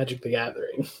playing Magic the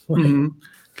Gathering.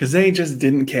 Because they just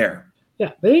didn't care.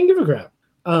 Yeah, they didn't give a crap.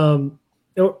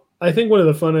 I think one of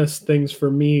the funnest things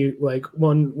for me, like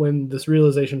when this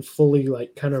realization fully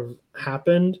like kind of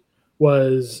happened,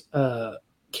 was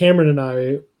Cameron and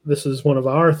I. This is one of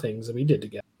our things that we did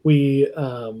together. We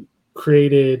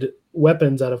created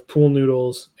weapons out of pool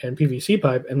noodles and PVC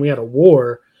pipe, and we had a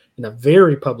war in a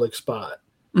very public spot,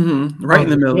 right in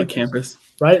the middle of campus,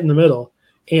 right in the middle,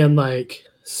 and like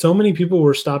so many people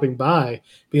were stopping by,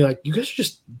 being like, "You guys are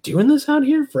just doing this out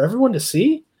here for everyone to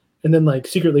see." And then like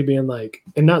secretly being like,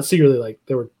 and not secretly like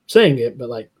they were saying it, but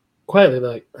like quietly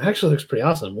like, it actually looks pretty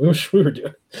awesome. We wish we were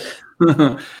doing.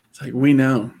 It's like, we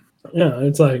know. Yeah,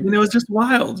 it's like, it was just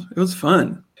wild. It was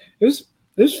fun. It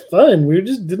was fun. We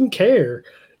just didn't care.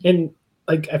 And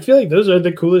like I feel like those are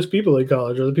the coolest people in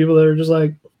college, are the people that are just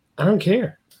like, I don't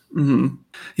care.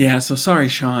 Yeah, so sorry,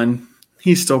 Sean.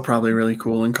 He's still probably really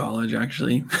cool in college,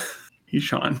 actually. He's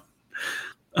Sean.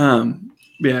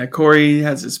 Yeah, Corey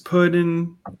has his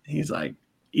pudding. He's like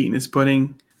eating his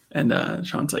pudding. And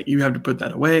Sean's like, you have to put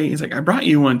that away. He's like, I brought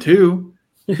you one too.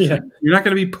 Yeah. Like, you're not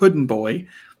going to be pudding boy.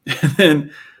 And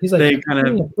then he's like, they kind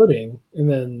of pudding. And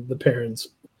then the parents.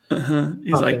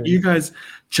 He's like, you guys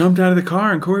jumped out of the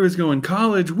car and Corey was going,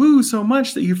 college, woo, so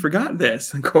much that you forgot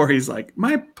this. And Corey's like,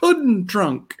 my pudding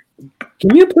trunk.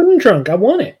 Give me a pudding trunk. I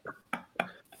want it.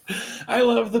 I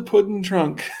love the pudding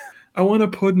trunk. I want a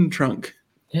pudding trunk.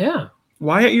 Yeah.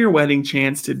 Why at your wedding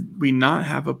chance did we not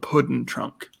have a pudding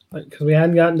trunk? Because we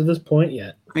hadn't gotten to this point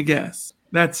yet. I guess.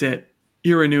 That's it.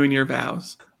 You're renewing your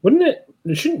vows.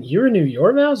 Shouldn't you renew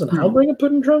your vows and I'll bring a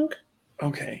pudding trunk?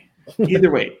 Okay.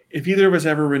 Either way, if either of us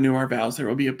ever renew our vows, there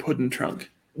will be a pudding trunk.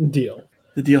 Deal.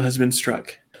 The deal has been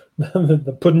struck.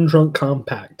 The pudding trunk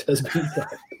compact has been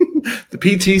struck. The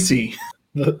PTC.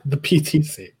 The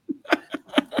PTC.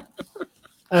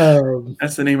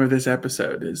 That's the name of this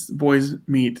episode, is Boys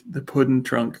Meet the Pudding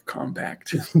Trunk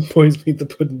Compact. Boys Meet the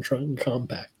Pudding Trunk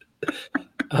Compact.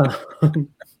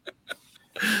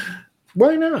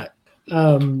 Why not?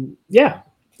 Yeah,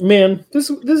 man, this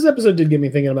episode did get me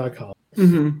thinking about college.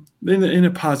 In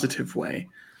a positive way.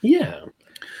 Yeah.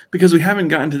 Because we haven't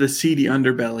gotten to the seedy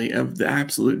underbelly of the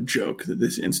absolute joke that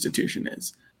this institution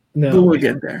is. No. But we'll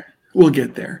get there. We'll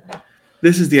get there.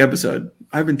 This is the episode.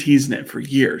 I've been teasing it for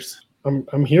years.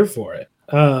 I'm here for it.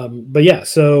 But yeah,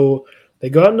 so they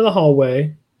go out into the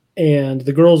hallway and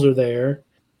the girls are there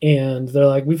and they're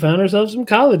like, we found ourselves some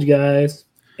college guys.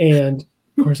 And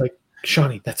of course, like,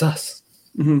 Shawnee, that's us.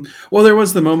 Well, there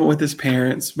was the moment with his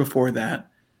parents before that.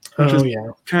 Which was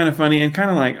kind of funny and kind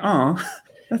of like, oh,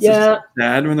 that's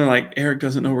sad when they're like, Eric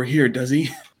doesn't know we're here, does he?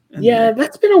 And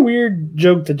that's been a weird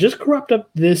joke that just cropped up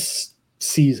this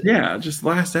season. Yeah, just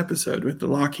last episode with the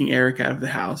locking Eric out of the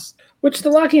house. Which the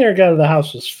locking Eric out of the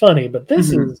house was funny, but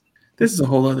this is a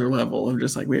whole other level of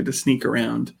just like we had to sneak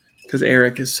around because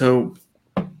Eric is so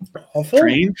awful.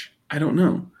 Strange. I don't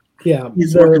know. Yeah,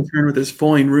 he's more concerned with his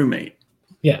falling roommate.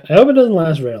 Yeah, I hope it doesn't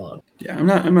last very long. Yeah, I'm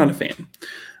not a fan.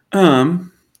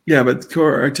 Yeah, but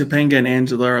Topanga and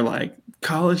Angela are like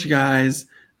college guys,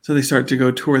 so they start to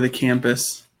go tour the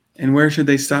campus. And where should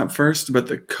they stop first? But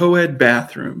the co-ed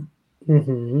bathroom.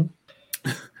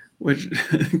 Which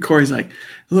Corey's like,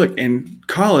 look, in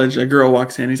college, a girl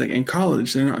walks in. He's like, in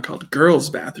college, they're not called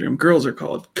girls' bathroom. Girls are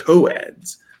called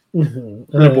co-eds. And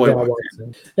a boy walks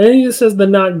in. And he just says the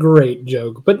not great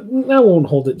joke, but I won't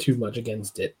hold it too much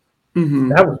against it.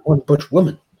 That was one butch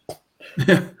woman.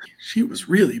 She was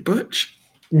really butch.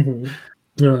 Mm-hmm.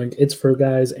 Like, it's for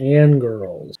guys and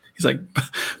girls. He's like,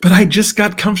 but I just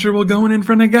got comfortable going in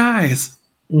front of guys.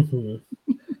 Mm-hmm.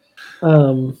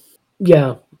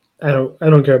 Yeah, I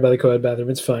don't care about the co-ed bathroom.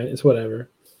 It's fine. It's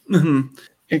whatever. Mm-hmm.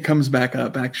 It comes back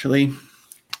up, actually.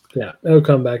 Yeah, it'll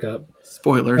come back up.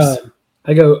 Spoilers.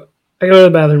 I go to the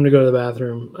bathroom to go to the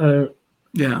bathroom.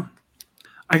 Yeah.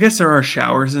 I guess there are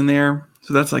showers in there,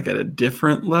 so that's like at a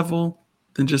different level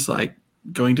than just like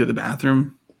going to the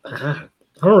bathroom. I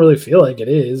don't really feel like it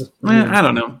is. I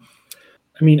don't know.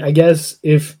 I mean, I guess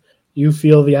if you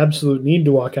feel the absolute need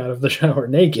to walk out of the shower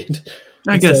naked,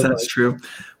 I guess that's true.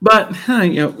 But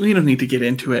we don't need to get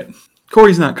into it.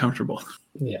 Corey's not comfortable.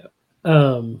 Yeah.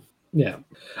 Yeah.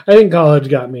 I think college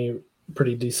got me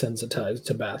pretty desensitized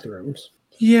to bathrooms.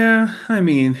 Yeah, I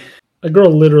mean, a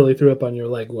girl literally threw up on your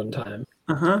leg one time.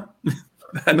 Uh-huh.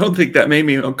 I don't think that made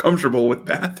me uncomfortable with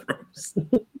bathrooms.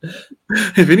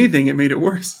 If anything, it made it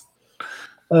worse.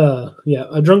 Yeah,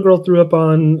 a drunk girl threw up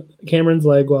on Cameron's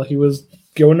leg while he was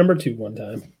going number 2 one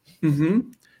time.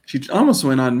 Mm-hmm. She almost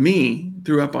went on me,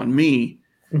 threw up on me,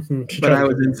 but I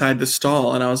was inside the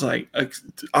stall and I was like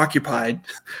occupied.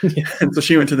 Yeah. And so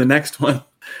she went to the next one.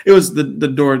 It was the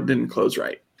door didn't close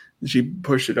right. And she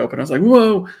pushed it open. I was like,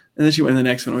 whoa. And then she went to the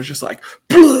next one. It was just like,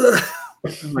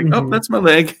 I'm like, oh, that's my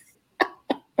leg.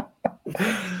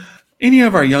 Any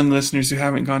of our young listeners who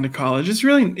haven't gone to college, it's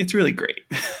really great.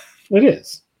 It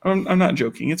is. I'm not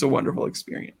joking. It's a wonderful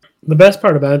experience. The best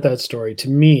part about that story to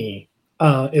me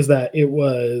is that it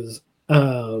was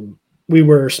we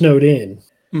were snowed in,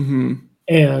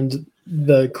 and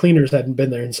the cleaners hadn't been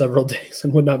there in several days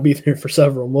and would not be there for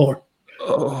several more.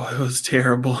 Oh, it was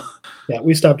terrible. Yeah,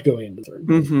 we stopped going into the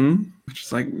room. Which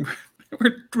is like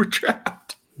we're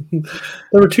trapped.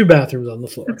 There were 2 bathrooms on the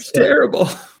floor. It's terrible.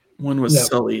 One was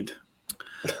sullied.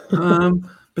 But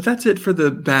that's it for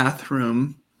the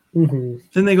bathroom.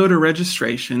 Then they go to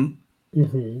registration.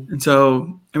 And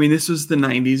so, I mean, this was the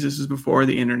 90s. This was before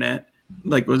the internet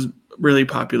was really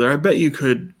popular. I bet you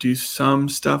could do some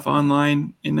stuff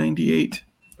online in 98.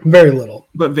 Very little.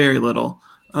 But very little.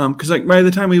 Because by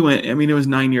the time we went, I mean, it was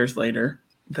 9 years later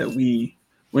that we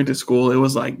went to school. It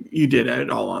was like you did it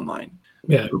all online.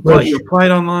 Yeah. You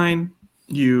applied online.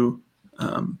 You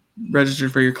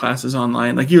registered for your classes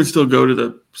online. Like you would still go to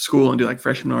the school and do like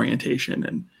freshman orientation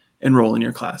and enroll in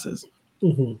your classes.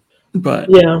 But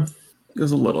yeah, it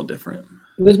was a little different.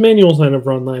 This manual sign up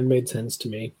for online made sense to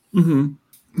me.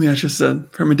 Yeah, it's just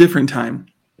from a different time.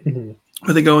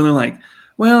 But they go and they're like,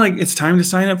 well, it's time to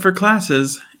sign up for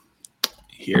classes.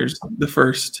 Here's the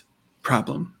first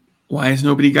problem. Why is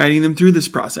nobody guiding them through this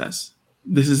process?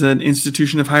 This is an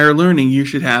institution of higher learning. You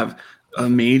should have a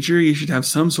major. You should have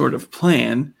some sort of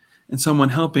plan and someone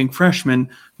helping freshmen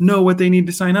know what they need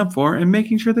to sign up for and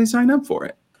making sure they sign up for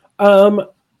it.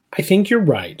 I think you're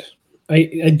right.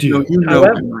 I do. No,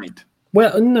 I'm right.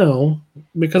 Well, no,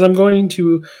 because I'm going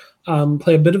to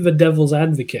play a bit of a devil's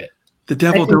advocate. The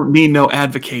devil don't need no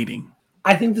advocating.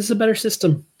 I think this is a better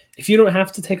system. If you don't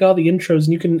have to take all the intros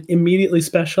and you can immediately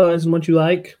specialize in what you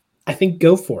like, I think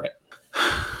go for it.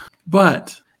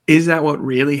 But is that what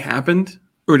really happened?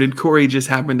 Or did Corey just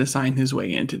happen to sign his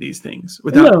way into these things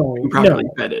without being properly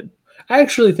vetted? I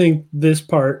actually think this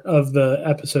part of the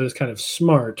episode is kind of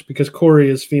smart because Corey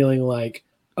is feeling like,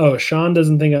 oh, Sean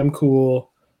doesn't think I'm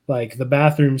cool. Like the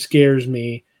bathroom scares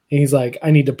me. And he's like,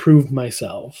 I need to prove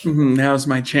myself. Now's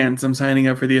my chance. I'm signing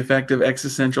up for the effective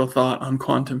existential thought on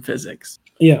quantum physics.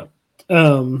 Yeah.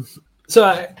 So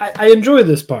I enjoy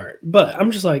this part, but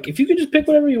I'm just like, if you could just pick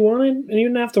whatever you wanted and you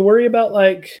didn't have to worry about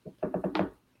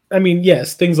I mean,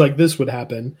 yes, things like this would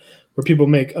happen where people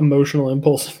make emotional,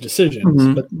 impulsive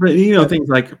decisions. But things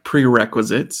like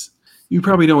prerequisites. You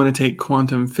probably don't want to take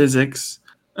quantum physics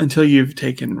until you've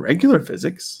taken regular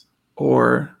physics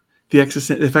or the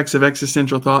effects of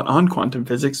existential thought on quantum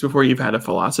physics before you've had a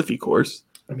philosophy course.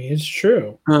 I mean, it's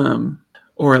true.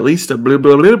 Or at least a blah,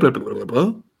 blah, blah, blah, blah, blah,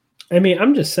 blah. I mean,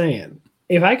 I'm just saying,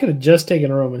 if I could have just taken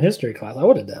a Roman history class, I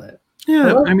would have done it.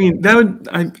 Yeah, I mean,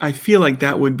 I feel like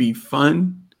that would be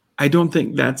fun. I don't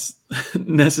think that's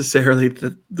necessarily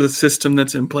the system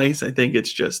that's in place. I think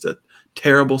it's just a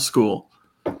terrible school.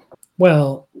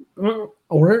 Well,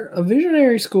 we're a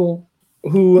visionary school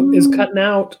who is cutting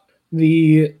out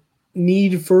the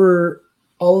need for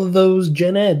all of those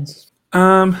gen eds.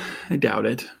 I doubt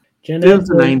it. Gen eds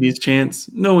a 90s chance.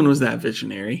 No one was that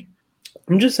visionary.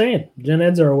 I'm just saying, gen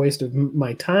eds are a waste of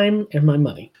my time and my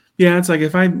money. Yeah, it's like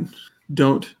if I'm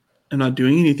not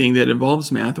doing anything that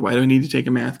involves math, why do I need to take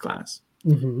a math class?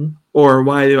 Or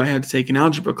why do I have to take an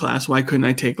algebra class? Why couldn't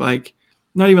I take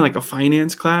not even a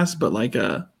finance class, but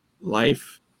a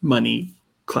life money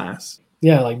class.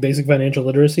 Yeah, like basic financial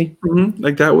literacy.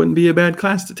 Like that wouldn't be a bad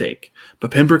class to take.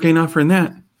 But Pembroke ain't offering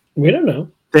that. We don't know.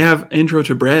 They have Intro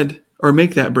to Bread, or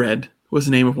Make That Bread was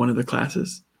the name of one of the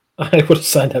classes. I would have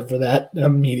signed up for that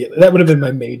immediately. That would have been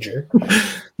my major.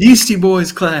 Yeasty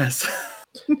Boys class.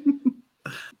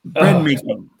 Bread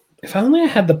making. If only I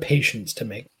had the patience to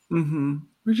make.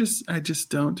 I just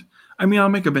don't. I mean, I'll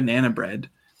make a banana bread,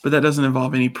 but that doesn't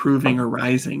involve any proving or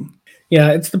rising.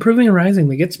 Yeah, it's the proving and rising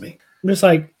that gets me. I'm just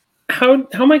like, how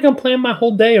am I going to plan my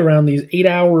whole day around these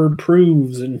 8-hour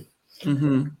proofs? And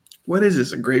What is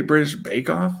this, a Great British Bake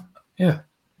Off? Yeah.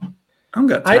 I don't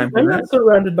got time for I'm that. not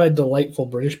surrounded by delightful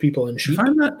British people and sheep.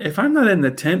 If I'm not in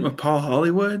the tent with Paul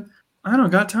Hollywood, I don't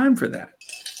got time for that.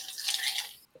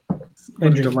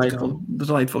 What a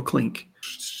delightful clink.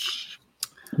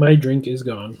 My drink is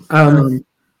gone.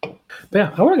 But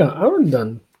yeah, I would have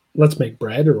done Let's Make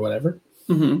Bread or whatever.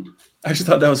 I just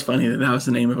thought that was funny that was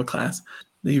the name of a class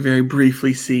that you very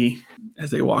briefly see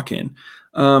as they walk in.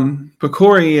 But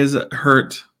Corey is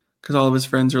hurt because all of his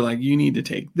friends are like, you need to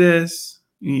take this,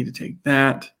 you need to take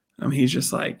that. He's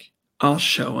just like, I'll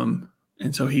show him.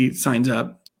 And so he signs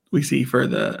up, we see, for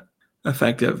the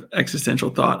effect of existential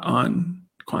thought on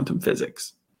quantum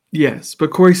physics. Yes,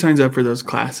 but Corey signs up for those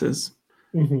classes.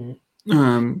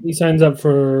 He signs up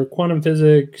for quantum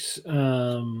physics,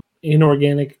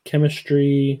 inorganic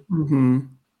chemistry.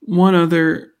 One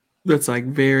other that's like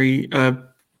very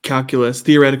calculus,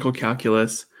 theoretical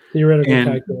calculus,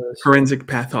 forensic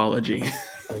pathology.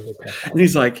 And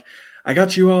he's like, I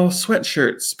got you all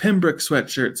sweatshirts, Pembroke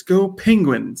sweatshirts, go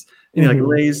Penguins. And he like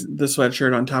lays the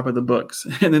sweatshirt on top of the books.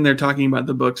 And then they're talking about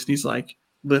the books. And he's like,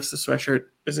 lifts the sweatshirt.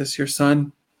 Is this your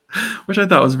son? Which I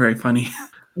thought was very funny.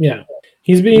 Yeah.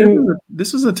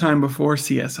 This was a time before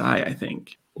CSI, I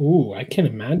think. Ooh, I can't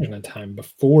imagine a time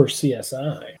before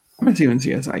CSI. Let's see when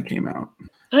CSI came out.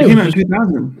 It came out in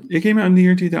 2000. It came out in the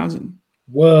year 2000.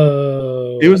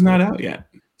 Whoa. It was not out yet.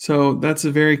 So that's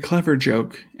a very clever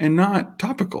joke and not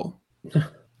topical.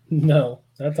 No,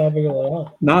 not topical at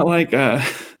all. Not like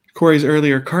Corey's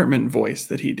earlier Cartman voice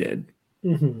that he did,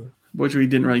 which we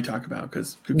didn't really talk about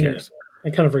because who cares?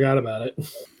 Yeah, I kind of forgot about it.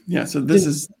 Yeah, so this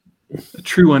is a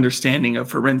true understanding of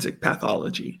forensic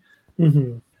pathology.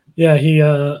 Yeah,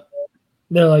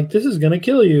 they're like, this is going to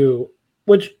kill you,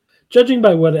 which, judging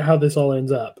by how this all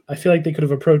ends up, I feel like they could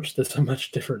have approached this a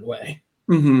much different way.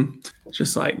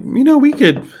 Just like,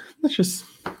 let's just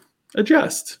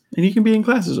adjust and you can be in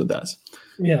classes with us.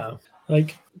 Yeah.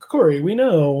 Like, Corey, we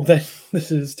know that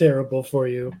this is terrible for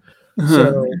you.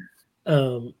 So,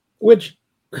 which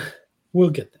we'll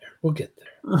get there.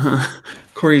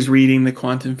 Corey's reading the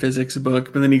quantum physics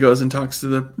book, but then he goes and talks to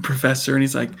the professor and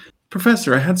he's like,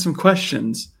 Professor, I had some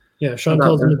questions. Yeah, Sean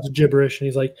tells him it's gibberish, and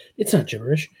he's like, it's not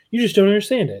gibberish. You just don't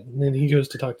understand it. And then he goes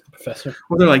to talk to the professor.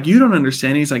 Well, they're like, you don't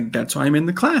understand. He's like, that's why I'm in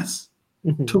the class,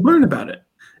 to learn about it.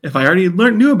 If I already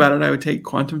knew about it, I would take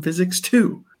quantum physics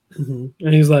too. And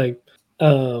he's like,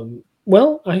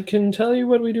 well, I can tell you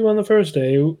what we do on the first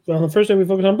day. On the first day, we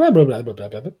focus on blah, blah, blah, blah, blah,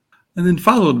 blah, blah. And then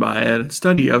followed by a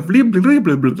study of blah, blah,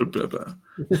 blah, blah, blah, blah, blah.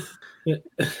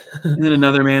 And then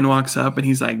another man walks up and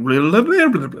he's like, blah, blah, blah,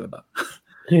 blah, blah, blah.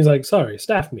 He's like, sorry,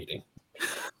 staff meeting.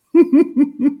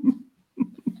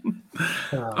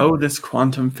 This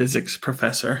quantum physics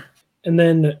professor. And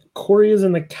then Corey is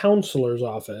in the counselor's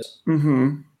office,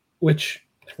 which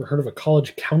I've never heard of a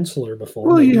college counselor before.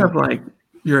 Well, you have like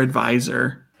your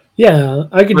advisor. Yeah,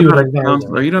 I could do an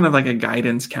advisor. You don't have like a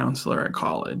guidance counselor at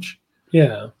college.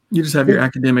 Yeah. You just have your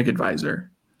academic advisor.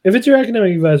 If it's your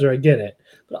academic advisor, I get it.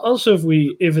 But also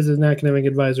if it's an academic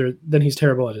advisor, then he's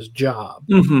terrible at his job.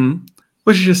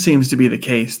 Which just seems to be the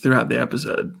case throughout the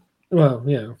episode. Well,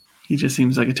 yeah. He just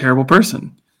seems like a terrible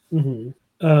person. But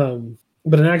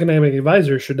an academic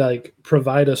advisor should like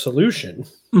provide a solution.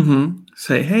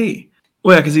 Say, hey.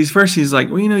 Well, yeah, because he's like,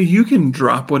 well, you can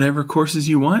drop whatever courses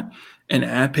you want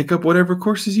and pick up whatever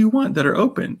courses you want that are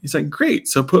open. He's like, great.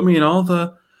 So put me in all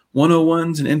the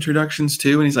 101s and introductions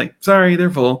too. And he's like, sorry, they're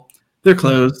full. They're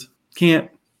closed. Can't,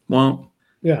 won't.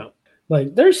 Yeah.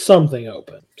 Like, there's something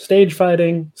open. Stage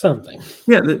fighting, something.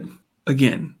 Yeah.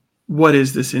 Again, what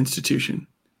is this institution?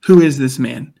 Who is this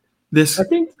man? This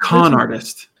con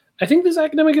artist. I think this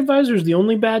academic advisor is the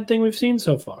only bad thing we've seen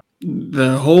so far.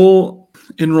 The whole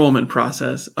enrollment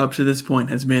process up to this point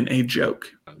has been a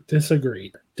joke.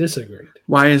 Disagreed.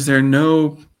 Why is there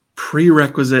no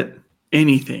prerequisite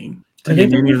anything to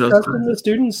get any of those classes? The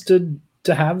students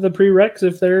to have the prereqs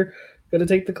if they're going to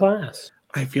take the class.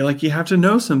 I feel like you have to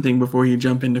know something before you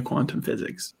jump into quantum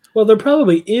physics. Well, there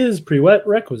probably is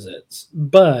prerequisites,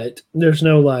 but there's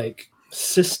no like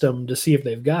system to see if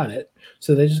they've got it.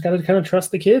 So they just got to kind of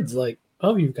trust the kids. Like,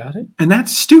 oh, you've got it. And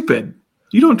that's stupid.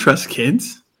 You don't trust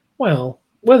kids. Well,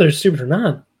 whether it's stupid or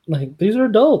not, like these are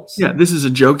adults. Yeah, this is a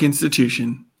joke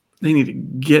institution. They need to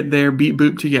get their beat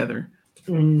boop together.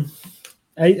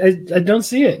 I don't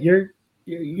see it.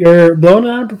 You're blowing it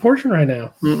out of proportion right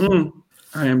now.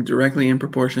 I am directly in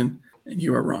proportion, and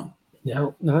you are wrong.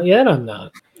 No, not yet. I'm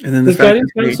not. And then the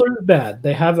guidance counselor is bad.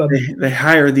 They have they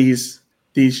hire these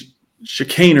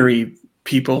chicanery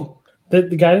people. The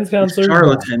guidance counselor,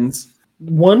 charlatans.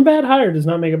 One bad hire does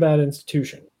not make a bad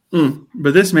institution.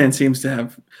 But this man seems to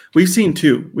have. We've seen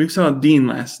two. We saw Dean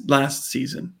last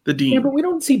season. The Dean. Yeah, but we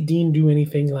don't see Dean do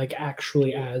anything like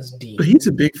actually as Dean. But he's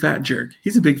a big fat jerk.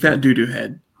 He's a big fat doo-doo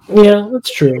head. Yeah,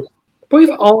 that's true. But we've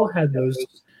all had those.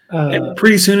 And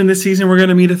pretty soon in this season, we're going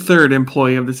to meet a third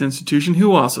employee of this institution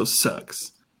who also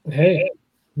sucks. Hey,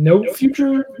 no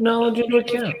future knowledge into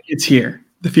account. It's here.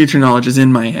 The future knowledge is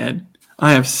in my head.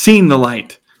 I have seen the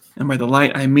light. And by the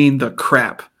light, I mean the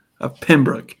crap of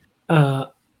Pembroke.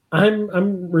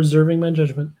 I'm reserving my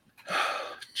judgment.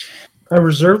 I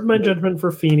reserved my judgment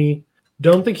for Feeney.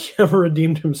 Don't think he ever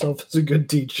redeemed himself as a good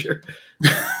teacher.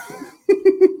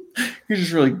 You're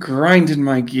just really grinding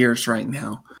my gears right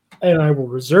now. And I will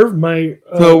reserve my...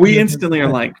 so we instantly are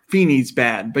like, Feeney's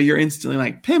bad, but you're instantly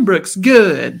like, Pembroke's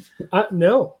good.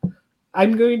 No.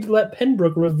 I'm going to let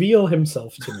Pembroke reveal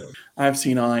himself to me. I've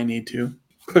seen all I need to.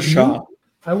 Pshaw.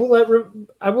 I will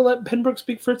let Pembroke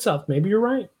speak for itself. Maybe you're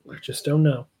right. I just don't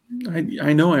know.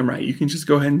 I know I'm right. You can just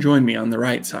go ahead and join me on the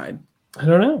right side. I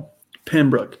don't know.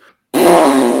 Pembroke.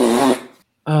 There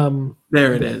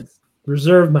it is.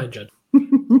 Reserve my judgment.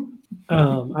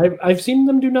 I've seen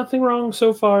them do nothing wrong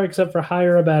so far except for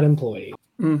hire a bad employee.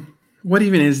 What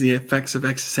even is the effects of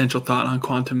existential thought on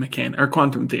quantum mechanics or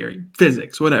quantum theory,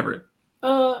 physics, whatever?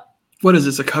 What is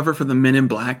this? A cover for the Men in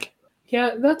Black?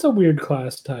 Yeah, that's a weird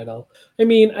class title. I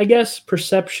mean, I guess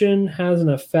perception has an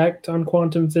effect on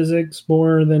quantum physics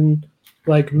more than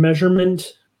like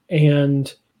measurement,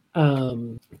 and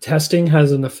testing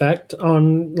has an effect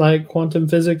on like quantum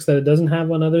physics that it doesn't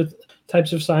have on other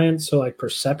types of science. So like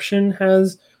perception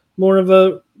has more of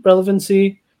a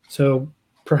relevancy. So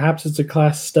perhaps it's a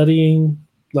class studying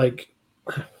like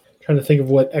trying to think of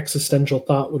what existential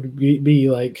thought would be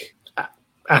like.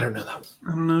 I don't know that.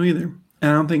 I don't know either. And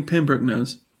I don't think Pembroke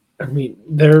knows. I mean,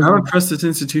 I don't trust this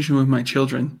institution with my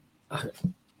children.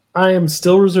 I am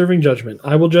still reserving judgment.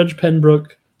 I will judge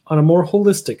Pembroke on a more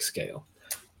holistic scale.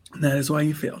 And that is why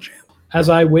you failed, Jan. As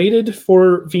I waited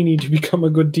for Feeney to become a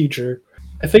good teacher,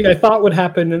 I think I thought would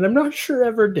happen, and I'm not sure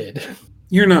ever did.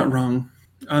 You're not wrong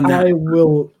on that.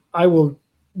 I will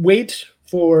wait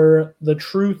for the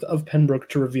truth of Pembroke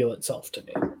to reveal itself to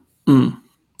me.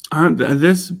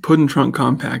 This Puddin' Trunk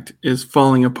Compact is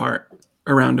falling apart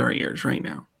around our ears right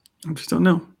now. I just don't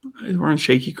know. We're on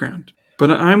shaky ground. But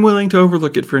I'm willing to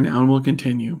overlook it for now, and we'll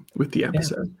continue with the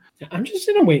episode. Yeah. I'm just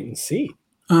going to wait and see.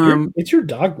 It's your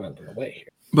dogma in the way here.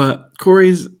 But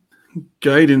Corey's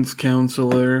guidance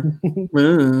counselor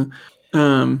won't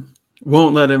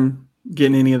let him get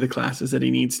in any of the classes that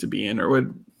he needs to be in or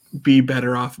would be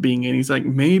better off being in. He's like,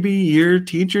 maybe your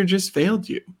teacher just failed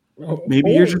you.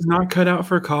 Maybe you're just not cut out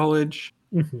for college.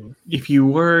 Mm-hmm. If you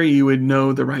were, you would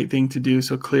know the right thing to do.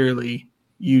 So clearly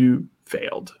you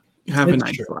failed. Have a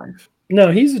nice life.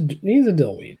 No, he's a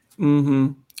dillweed.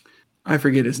 Mm-hmm. I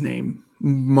forget his name.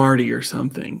 Marty or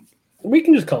something. We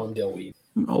can just call him Dillweed.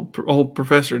 Old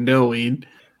Professor Dillweed.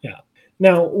 Yeah.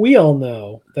 Now, we all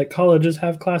know that colleges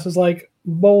have classes like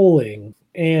bowling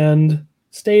and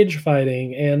stage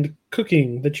fighting and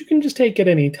cooking that you can just take at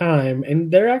any time,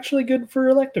 and they're actually good for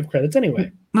elective credits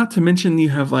anyway. Not to mention you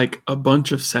have like a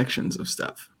bunch of sections of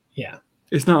stuff. Yeah.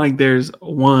 It's not like there's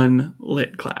one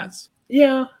lit class.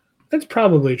 Yeah, that's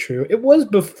probably true. It was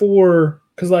before,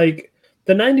 because like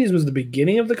the 90s was the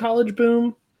beginning of the college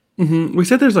boom. Mm-hmm. We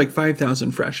said there's like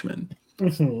 5,000 freshmen,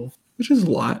 which is a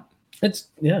lot. It's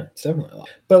definitely a lot.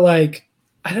 But like,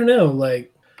 I don't know,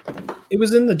 like it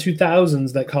was in the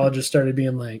 2000s that colleges started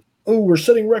being like, oh, we're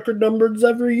setting record numbers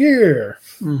every year.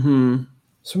 Mm-hmm.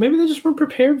 So maybe they just weren't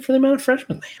prepared for the amount of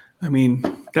freshmen they had. I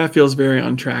mean, that feels very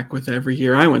on track with every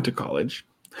year I went to college.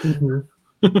 Mm-hmm.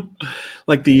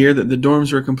 Like the year that the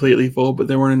dorms were completely full, but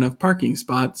there weren't enough parking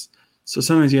spots. So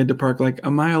sometimes you had to park like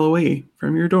a mile away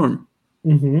from your dorm.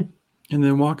 Mm-hmm. And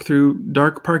then walk through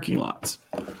dark parking lots.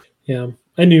 Yeah.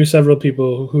 I knew several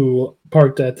people who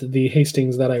parked at the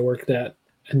Hastings that I worked at,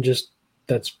 and just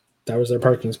that was their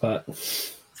parking spot.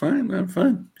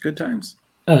 Fun. Good times.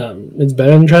 It's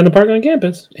better than trying to park on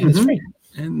campus, and it's free.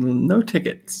 And no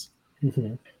tickets.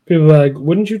 Mm-hmm. People are like,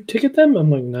 wouldn't you ticket them?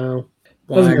 I'm like, no.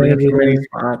 Why? We have so many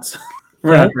spots.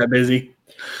 We're not that busy.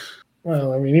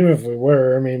 Well, I mean, even if we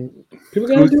were, I mean, people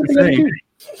gotta do what they gotta do.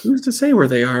 Who's to say where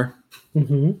they are?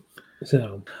 Mm-hmm.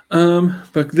 So,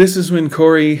 but this is when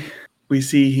Corey, we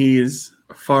see he's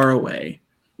far away.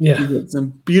 yeah, He's at some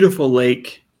beautiful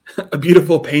lake, a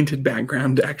beautiful painted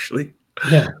background, actually.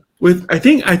 yeah. With I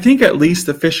think at least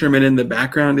the fisherman in the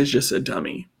background is just a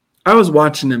dummy. I was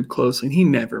watching him closely, and he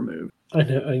never moved. I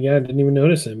know. Yeah, I didn't even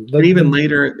notice him. And even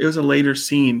later, it was a later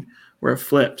scene where it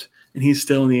flipped, and he's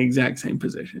still in the exact same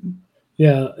position.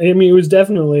 Yeah, I mean, it was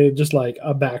definitely just like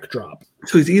a backdrop.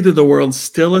 So he's either the world's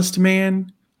stillest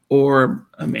man or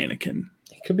a mannequin.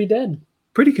 He could be dead.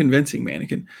 Pretty convincing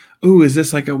mannequin. Ooh, is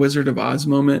this like a Wizard of Oz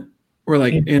moment? Where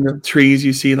like in the trees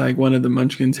you see like one of the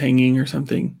munchkins hanging or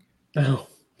something? Oh,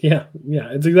 yeah. Yeah,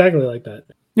 it's exactly like that.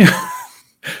 Yeah.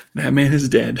 That man is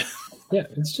dead. Yeah,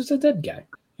 it's just a dead guy.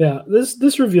 Yeah,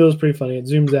 this reveal is pretty funny. It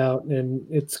zooms out and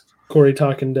it's Corey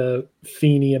talking to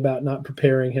Feeney about not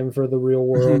preparing him for the real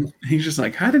world. He's just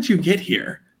like, how did you get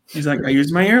here? He's like, I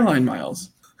used my airline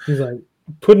miles. He's like,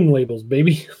 pudding labels,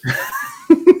 baby.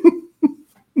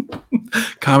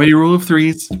 Comedy rule of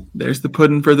threes. There's the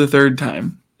pudding for the third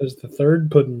time. There's the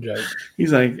third pudding joke.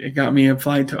 He's like, it got me a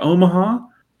flight to Omaha,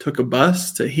 took a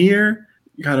bus to here,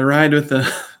 got a ride with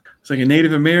it's like a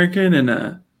Native American and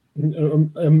a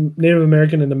Native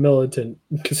American and a militant.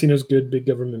 Casino's good, big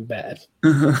government bad.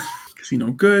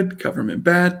 Casino good, government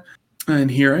bad.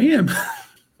 And here I am.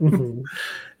 Mm-hmm.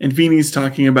 And Feeney's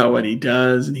talking about what he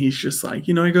does, and he's just like,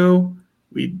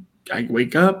 I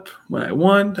wake up when I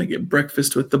want, I get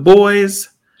breakfast with the boys.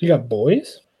 You got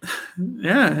boys?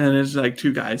 Yeah, and there's like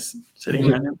two guys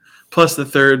sitting around him, plus the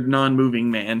third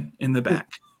non-moving man in the back.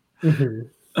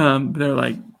 Mm-hmm. They're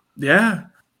like, yeah.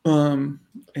 And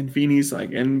Feeney's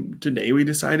like, and today we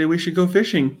decided we should go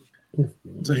fishing.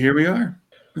 Mm-hmm. So here we are.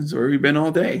 That's where we've been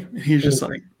all day. And he's just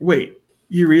like, wait,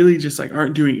 you really just like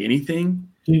aren't doing anything?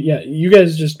 Yeah, you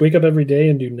guys just wake up every day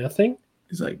and do nothing?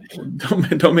 He's like, well,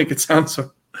 don't make it sound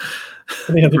so.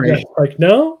 And the other guy's like,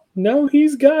 no,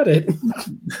 he's got it.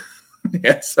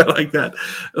 Yes, I like that.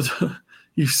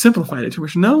 You simplified it too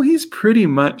much. No, he's pretty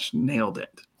much nailed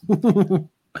it.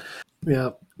 Yeah.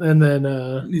 And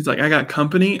then he's like, I got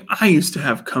company. I used to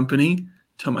have company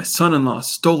till my son-in-law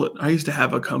stole it. I used to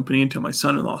have a company until my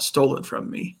son-in-law stole it from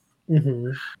me.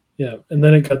 Mm-hmm. Yeah. And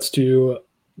then it cuts to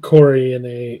Corey in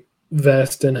a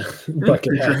vest and a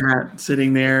bucket hat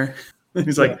sitting there. And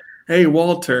he's like, hey,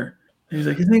 Walter. And he's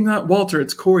like, his name's not Walter,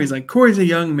 it's Corey. He's like, Corey's a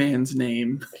young man's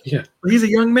name. Yeah. He's a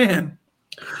young man.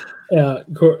 Yeah.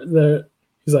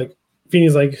 He's like,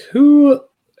 Feeney's like, who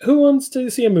wants to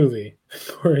see a movie?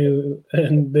 Corey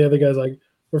and the other guy's like,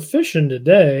 we're fishing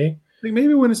today. Like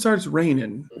maybe when it starts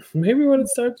raining.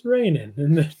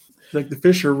 And then like the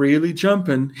fish are really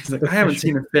jumping. He's like, I haven't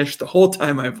seen a fish the whole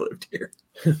time I've lived here.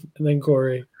 And then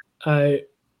Corey,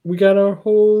 we got our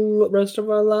whole rest of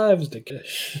our lives to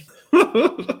catch.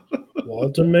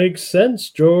 Walter makes sense,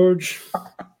 George.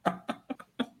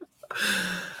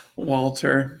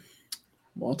 Walter's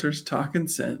talking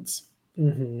sense.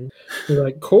 Mm-hmm. They're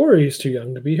like, Corey's too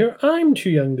young to be here. I'm too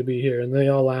young to be here. And they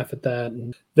all laugh at that.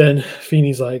 And then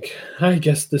Feeney's like, I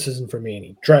guess this isn't for me. And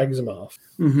he drags him off.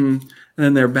 Mm-hmm. And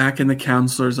then they're back in the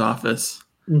counselor's office.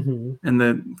 Mm-hmm. And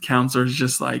the counselor's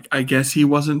just like, I guess he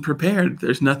wasn't prepared.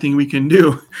 There's nothing we can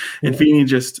do. And Feeney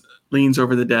just leans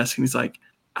over the desk and he's like,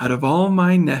 out of all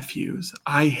my nephews,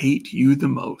 I hate you the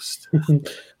most.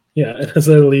 Yeah. And as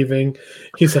they're leaving,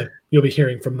 he's like, you'll be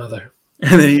hearing from Mother.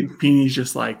 And then Feeney's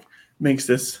just like, makes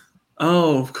this,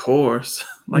 oh, of course.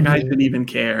 Like, I didn't even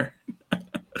care.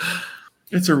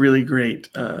 It's a really great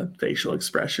facial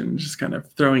expression, just kind of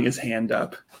throwing his hand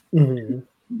up. Mm-hmm.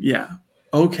 Yeah.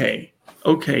 Okay,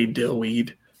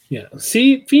 Dillweed. Yeah.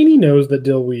 See, Feeney knows that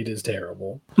Dillweed is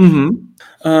terrible. Mm-hmm.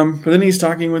 But then he's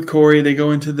talking with Corey. They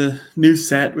go into the new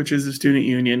set, which is the student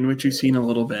union, which you've seen a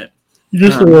little bit.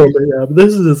 Just a little bit, yeah. But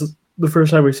this is the first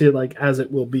time we see it like as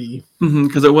it will be.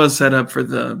 Because it was set up for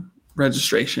the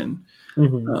registration.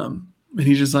 Mm-hmm. And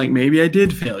he's just like, maybe I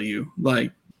did fail you.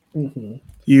 Like,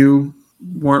 you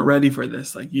weren't ready for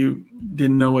this. Like, you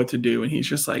didn't know what to do. And he's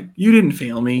just like, you didn't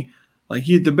fail me. Like,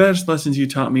 the best lessons you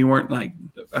taught me weren't like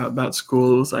about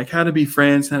school. It was like how to be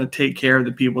friends, how to take care of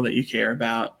the people that you care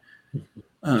about. He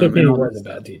was a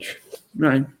bad teacher.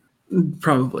 Right.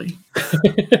 Probably.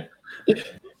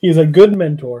 He's a good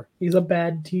mentor. He's a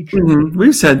bad teacher. Mm-hmm.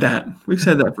 We've said that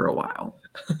for a while.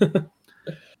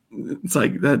 It's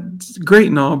like, that's great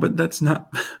and all, but that's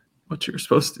not what you're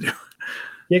supposed to do.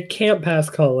 You can't pass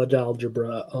college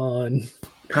algebra on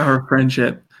Power of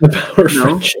friendship. The power of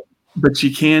friendship. But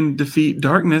you can defeat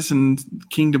darkness in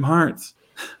Kingdom Hearts.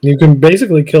 You can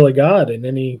basically kill a god in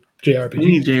any Any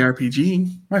JRPG.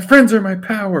 JRPG. My friends are my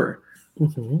power.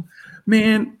 Mm-hmm.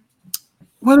 Man,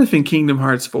 what if in Kingdom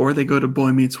Hearts 4 they go to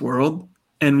Boy Meets World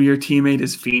and your teammate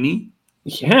is Feeny?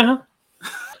 Yeah.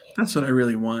 That's what I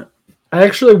really want. I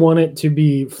actually want it to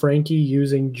be Frankie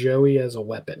using Joey as a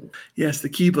weapon. Yes, the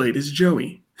Keyblade is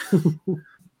Joey. The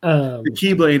Um,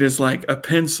 Keyblade is like a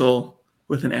pencil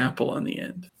with an apple on the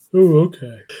end. oh,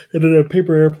 okay. And then a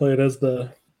paper airplane as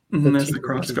the That's teeth the of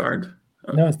cross key. guard.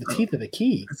 No, it's the teeth of the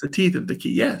key. It's the teeth of the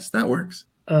key. Yes, that works.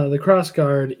 The cross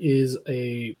guard is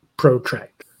a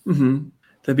protractor. Mm-hmm.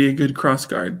 That'd be a good cross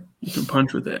guard. You can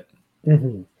punch with it.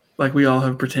 Mm-hmm. Like we all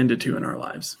have pretended to in our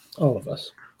lives. All of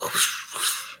us.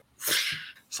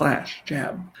 Slash,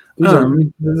 jab. These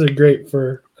are great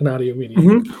for an audio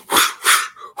medium. Mm-hmm.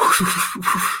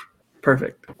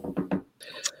 Perfect.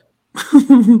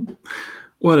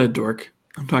 What a dork.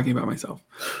 I'm talking about myself.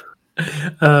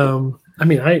 I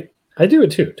mean, I do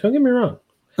it too. Don't get me wrong.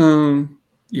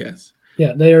 Yes.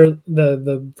 Yeah, they are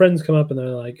the friends come up and they're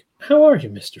like, "How are you,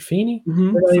 Mr. Feeney?"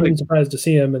 Mm-hmm. They're not even surprised to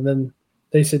see him, and then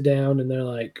they sit down and they're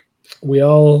like, "We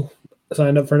all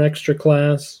signed up for an extra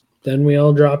class. Then we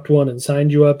all dropped one and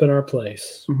signed you up in our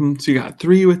place." Mm-hmm. So you got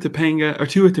 3 with Topanga, or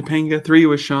 2 with Topanga, 3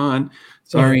 with Sean.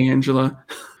 Sorry, Angela.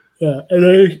 Yeah,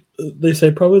 and they say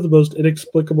probably the most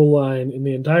inexplicable line in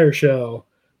the entire show,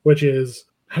 which is,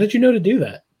 "How did you know to do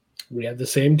that?" "We had the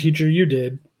same teacher you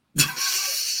did."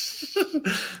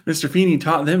 Mr. Feeney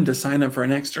taught them to sign up for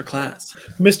an extra class.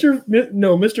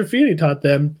 Mr. Feeney taught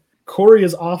them Corey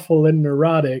is awful and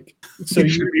neurotic, so you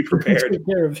should be prepared. Take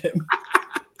care of him.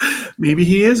 Maybe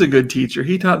he is a good teacher.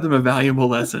 He taught them a valuable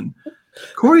lesson.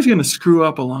 Corey's going to screw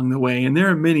up along the way, and there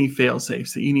are many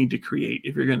fail-safes that you need to create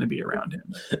if you're going to be around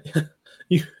him.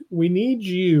 We need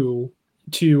you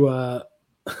to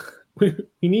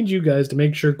we need you guys to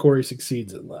make sure Corey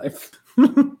succeeds in life.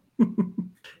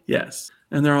 Yes.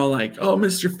 And they're all like, "Oh,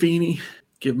 Mr. Feeney,"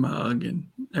 give him a hug, and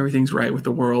everything's right with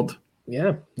the world.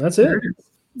 Yeah, that's it.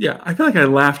 Yeah, I feel like I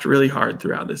laughed really hard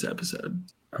throughout this episode.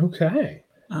 Okay.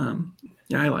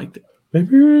 Yeah, I liked it. Maybe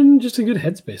we're in just a good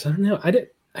headspace. I don't know. I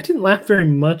didn't laugh very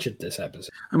much at this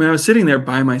episode. I mean, I was sitting there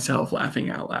by myself laughing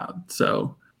out loud,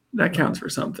 so that counts for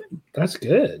something. That's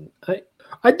good.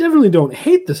 I definitely don't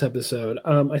hate this episode.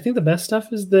 I think the best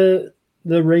stuff is the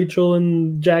Rachel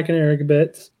and Jack and Eric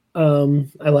bits.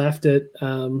 I laughed at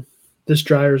this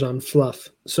dryer's on fluff.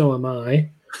 So am I.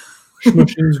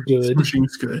 Smushing's good.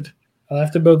 Smushing's good. I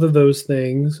laughed at both of those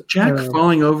things. Jack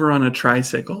falling over on a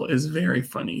tricycle is very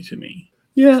funny to me.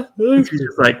 Yeah. He's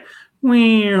just like,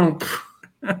 wow.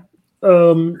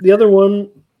 The other one,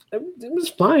 it was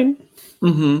fine.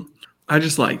 Mm-hmm. I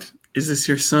just liked, "Is this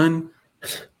your son?"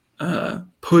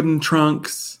 Puddin'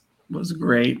 Trunks was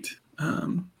great.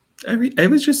 It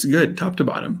was just good, top to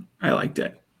bottom. I liked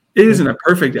it. It isn't a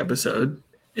perfect episode.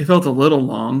 It felt a little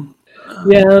long.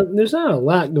 Yeah, there's not a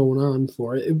lot going on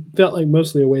for it. It felt like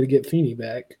mostly a way to get Feeney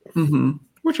back. Mm-hmm.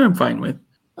 Which I'm fine with.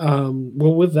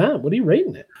 Well, with that, what are you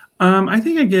rating it? I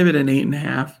think I gave it an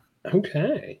 8.5.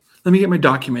 Okay. Let me get my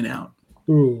document out.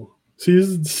 Ooh,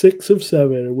 season 6 of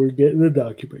 7, and we're getting the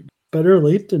document. Better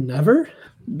late than never?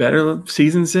 Better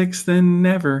season 6 than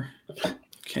never.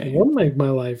 Okay. It will make my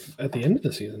life at the end of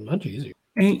the season much easier.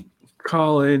 Ain't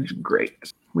College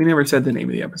Great. We never said the name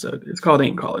of the episode. It's called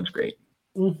Ain't College Great.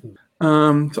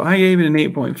 Mm-hmm. So I gave it an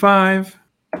 8.5.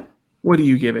 What do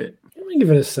you give it? I'm going to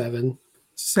give it a 7.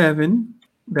 7.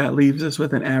 That leaves us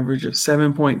with an average of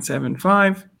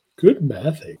 7.75. Good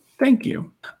mathing. Thank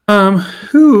you.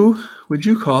 Who would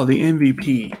you call the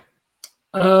MVP?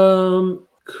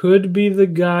 Could be the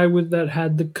guy that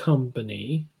had the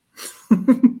company.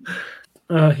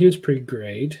 He was pretty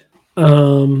great.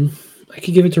 I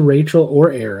could give it to Rachel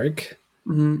or Eric.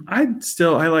 I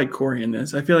like Corey in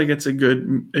this. I feel like it's a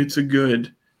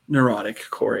good neurotic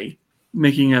Corey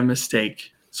making a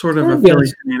mistake. Sort of a Philly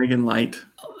Shenanigan light.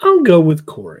 I'll go with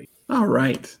Corey. All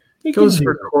right. Goes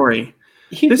for Corey.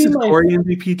 This is Corey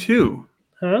MVP too.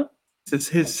 Huh? This is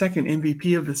his second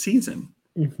MVP of the season.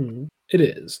 Mm-hmm. It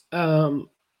is.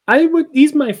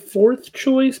 He's my 4th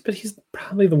choice, but he's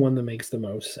probably the one that makes the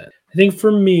most sense. I think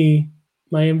for me,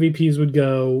 my MVPs would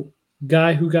go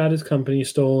guy who got his company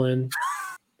stolen,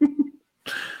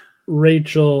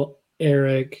 Rachel,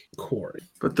 Eric, Corey.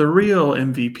 But the real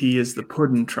MVP is the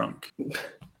Puddin' Trunk.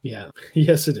 Yeah.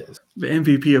 Yes, it is. The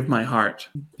MVP of my heart.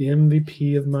 The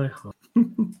MVP of my heart.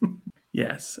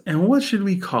 Yes. And what should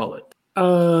we call it?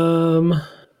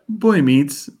 Boy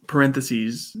Meets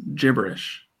parentheses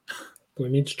gibberish. Boy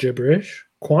Meets gibberish.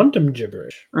 Quantum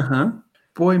gibberish.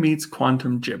 Boy Meets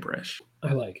quantum gibberish.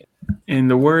 I like it. In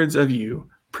the words of you,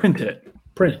 print it.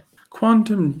 Print it.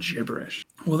 Quantum gibberish.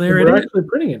 Well, there it is. We're actually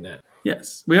printing it now.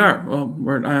 Yes, we are. Well,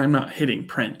 I'm not hitting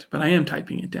print, but I am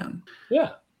typing it down.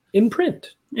 Yeah, in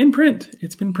print. In print.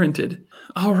 It's been printed.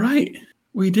 All right.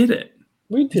 We did it.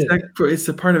 We did it. It's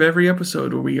the part of every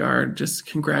episode where we are just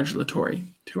congratulatory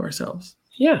to ourselves.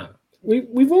 Yeah,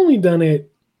 we've only done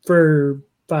it for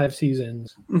 5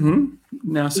 seasons. Mm-hmm.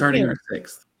 Now starting our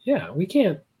 6th. Yeah, we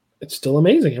can't. It's still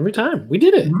amazing every time. We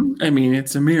did it. Mm-hmm. I mean,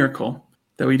 it's a miracle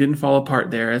that we didn't fall apart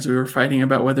there as we were fighting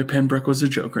about whether Pembroke was a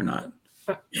joke or not.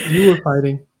 You were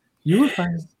fighting. You were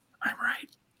fighting. I'm right.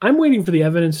 I'm waiting for the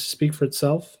evidence to speak for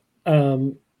itself.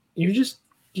 You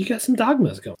got some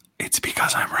dogmas going. It's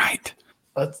because I'm right.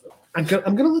 I'm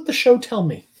gonna let the show tell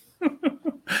me.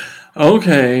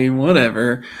 Okay,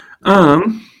 whatever.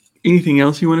 Anything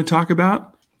else you want to talk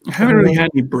about? I haven't really had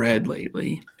any bread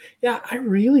lately. Yeah, I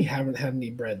really haven't had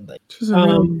any bread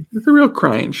lately. It's a real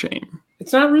crying shame.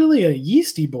 It's not really a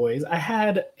yeasty boys. I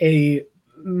had a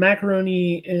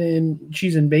macaroni and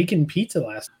cheese and bacon pizza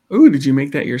last. Ooh, did you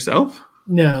make that yourself?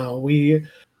 No, we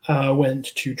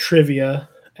went to trivia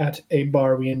at a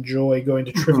bar we enjoy going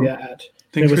to trivia at.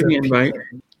 Thanks for the invite.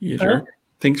 Yeah, sure.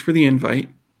 Thanks for the invite.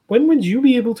 When would you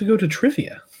be able to go to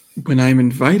trivia? When I'm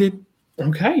invited.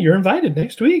 Okay, you're invited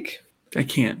next week. I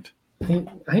can't. I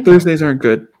know. Thursdays aren't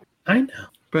good. I know.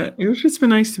 But it was just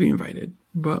been nice to be invited.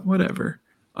 But whatever.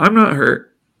 I'm not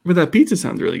hurt. But that pizza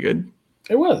sounds really good.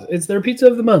 It was. It's their pizza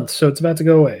of the month, so it's about to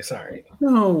go away. Sorry.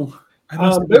 No. It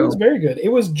was very good. It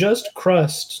was just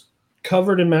crust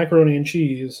covered in macaroni and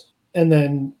cheese and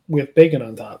then with bacon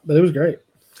on top. But it was great.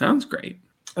 Sounds great.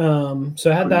 So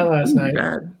I had that last night.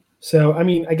 Bad. So, I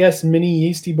mean, I guess mini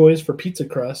yeasty boys for pizza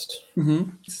crust.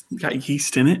 Mm-hmm. It's got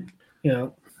yeast in it. Yeah.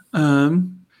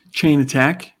 Chain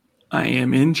Attack. I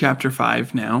am in chapter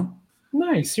 5 now.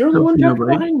 Nice. You're only one chapter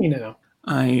behind me now.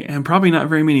 I am probably not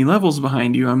very many levels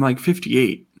behind you. I'm like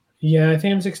 58. Yeah, I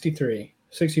think I'm 63,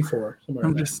 64.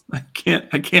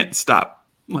 I can't stop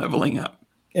leveling up.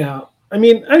 Yeah. I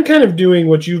mean, I'm kind of doing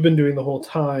what you've been doing the whole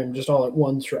time, just all at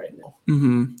once right now.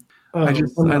 Mm-hmm.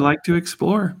 I like to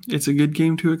explore. It's a good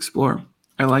game to explore.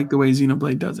 I like the way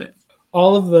Xenoblade does it.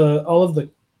 All of the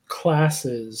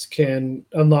classes can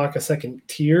unlock a second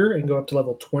tier and go up to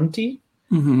level 20.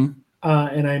 Mm-hmm.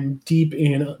 And I'm deep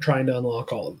in trying to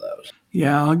unlock all of those.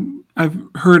 Yeah, I've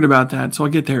heard about that, so I'll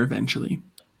get there eventually.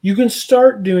 You can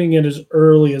start doing it as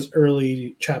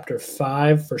early chapter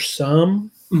 5 for some,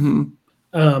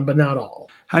 but not all.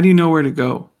 How do you know where to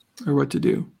go or what to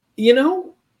do? You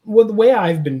know, well, the way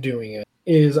I've been doing it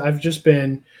is I've just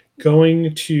been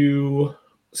going to,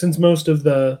 since most of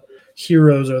the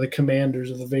heroes are the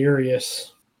commanders of the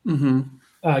various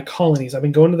colonies, I've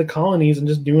been going to the colonies and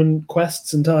just doing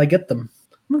quests until I get them.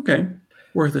 Okay,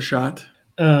 worth a shot.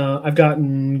 I've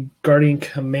gotten Guardian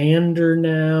Commander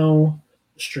now,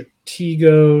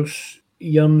 Strategos,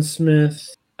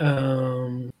 Yumsmith,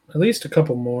 at least a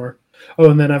couple more.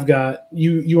 Oh, and then I've got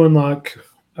you unlock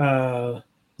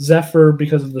Zephyr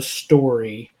because of the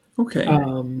story. Okay.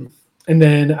 And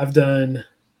then I've done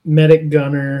Medic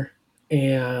Gunner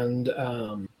and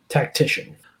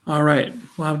Tactician. All right.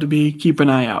 We'll have to keep an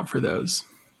eye out for those.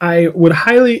 I would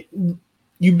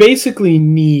you basically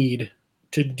need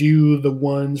to do the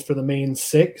ones for the main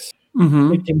 6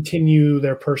 and continue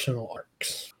their personal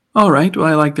arcs. All right. Well,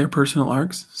 I like their personal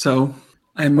arcs, so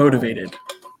I'm motivated.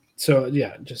 So,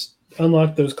 yeah, just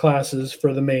unlock those classes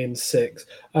for the main 6.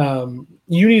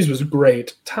 Unis was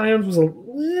great. Tions was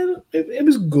it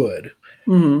was good.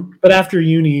 Mm-hmm. But after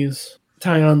Unis,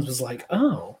 Tions was like,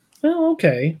 oh, well,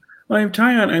 okay. Well,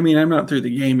 Tyon, I mean, I'm not through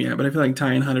the game yet, but I feel like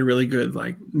Tyon had a really good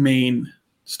main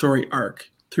story arc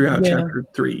throughout chapter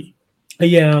 3.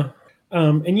 Yeah.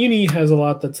 And Uni has a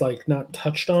lot that's not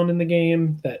touched on in the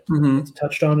game that it's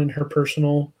touched on in her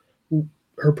personal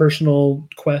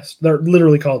quest. They're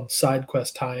literally called Side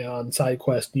Quest Tyon, Side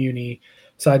Quest Uni,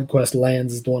 Side Quest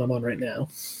Lands is the one I'm on right now.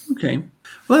 Okay.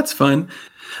 Well, that's fun.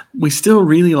 We still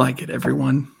really like it,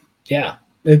 everyone. Yeah.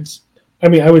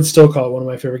 I would still call it one of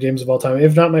my favorite games of all time,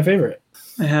 if not my favorite.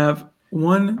 I have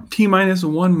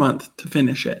T-1 month to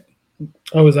finish it.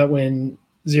 Oh, is that when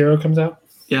 0 comes out?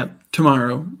 Yeah,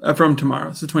 tomorrow. From tomorrow.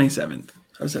 It's the 27th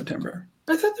of September.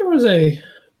 I thought there was a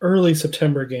early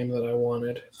September game that I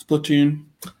wanted. Splatoon.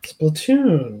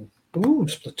 Ooh,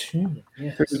 Splatoon.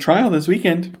 Yes. There's a trial this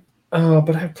weekend. Oh,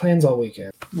 but I have plans all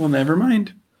weekend. Well, never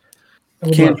mind.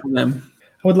 Cancel them.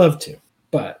 I would love to,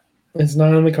 but it's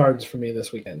not on the cards for me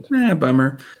this weekend.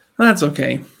 Bummer. That's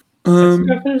okay. I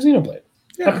got finished Xenoblade.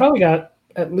 Yeah. I probably got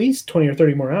at least 20 or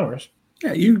 30 more hours.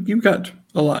 Yeah, you've got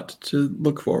a lot to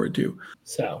look forward to.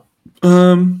 So,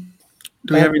 do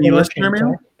we have any listener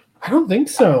mail? I don't think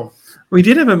so. We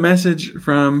did have a message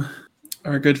from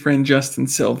our good friend Justin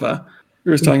Silva.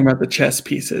 We were talking about the chess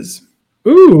pieces.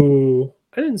 Ooh,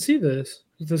 I didn't see this.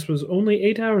 This was only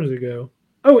 8 hours ago.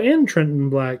 Oh, and Trenton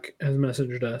Black has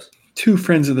messaged us. 2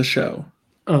 friends of the show.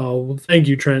 Oh, well, thank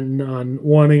you, Trenton, on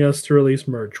wanting us to release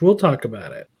merch. We'll talk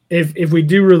about it. If we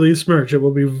do release merch, it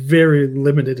will be very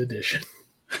limited edition.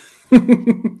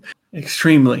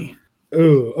 Extremely.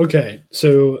 Oh, okay.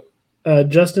 So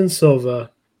Justin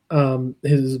Silva,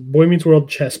 his Boy Meets World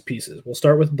chess pieces. We'll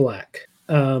start with Black.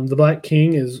 The Black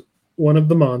King is one of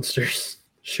the monsters.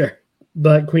 Sure.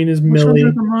 Black Queen is Which Millie.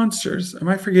 ones are the monsters? Am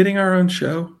I forgetting our own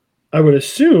show? I would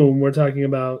assume we're talking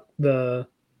about the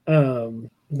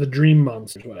Dream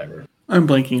Monsters, whatever. I'm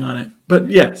blanking on it. But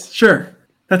yes, sure.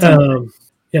 That's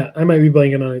yeah, I might be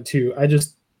blanking on it too. I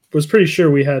just was pretty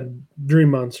sure we had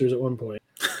Dream Monsters at one point.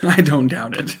 I don't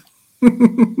doubt it.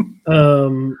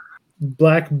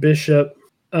 Black Bishop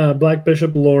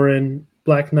Lauren,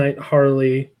 Black Knight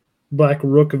Harley, Black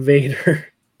Rook Vader.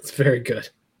 It's very good.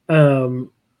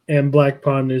 And Black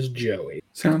Pawn is Joey.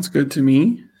 Sounds good to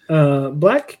me.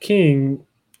 Black King,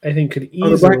 I think, could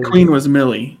easily. Oh, the Black Queen was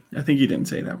Millie. I think you didn't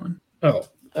say that one. Oh,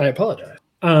 I apologize.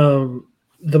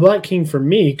 The Black King for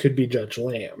me could be Judge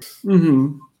Lamb.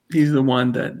 Mm-hmm. He's the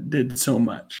one that did so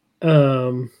much.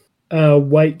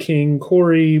 White King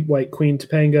Corey, White Queen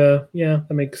Topanga. Yeah,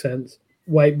 that makes sense.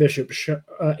 White Bishop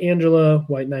Angela,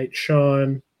 White Knight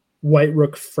Sean, White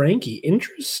Rook Frankie.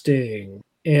 Interesting.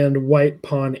 And White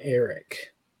Pawn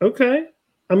Eric. Okay.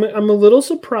 I'm a little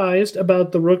surprised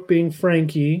about the Rook being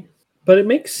Frankie, but it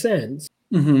makes sense.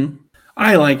 Mm-hmm.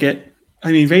 I like it.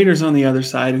 I mean, Vader's on the other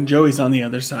side and Joey's on the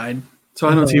other side. So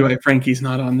I don't see why Frankie's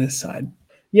not on this side.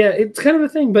 Yeah, it's kind of a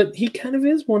thing, but he kind of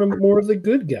is more of the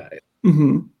good guys.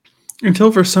 Mm-hmm.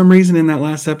 Until for some reason in that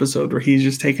last episode where he's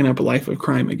just taken up a life of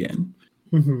crime again.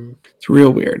 Mm-hmm. It's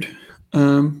real weird.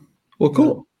 Well,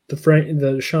 cool.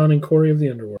 The Sean and Corey of the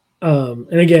Underworld.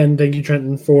 And again, thank you,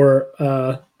 Trenton, for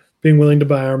being willing to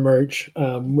buy our merch.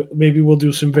 Maybe we'll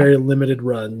do some very limited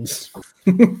runs.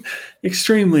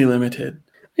 Extremely limited.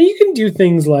 And you can do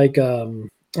things like,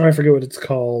 I forget what it's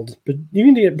called, but you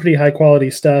can get pretty high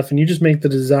quality stuff and you just make the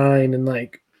design and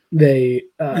like they...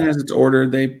 as it's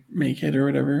ordered, they make it or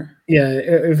whatever. Yeah,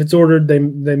 if it's ordered, they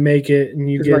make it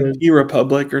and you get like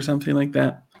eRepublic or something like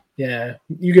that. Yeah,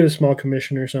 you get a small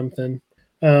commission or something.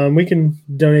 We can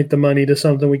donate the money to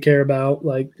something we care about,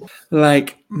 like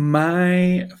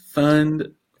my fund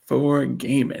for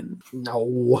gaming.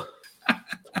 No.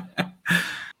 I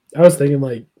was thinking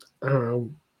I don't know.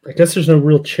 I guess there's no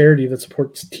real charity that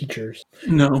supports teachers.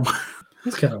 No.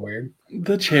 That's kind of weird.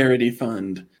 The charity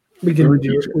fund. We can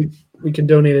we can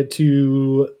donate it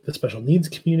to the special needs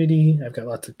community. I've got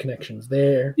lots of connections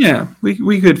there. Yeah,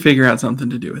 we could figure out something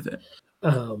to do with it.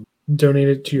 Donate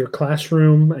it to your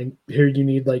classroom. I hear you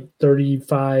need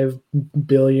 35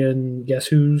 billion guess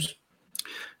who's.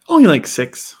 Only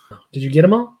 6. Did you get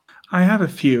them all? I have a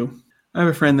few. I have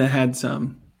a friend that had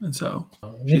some, and so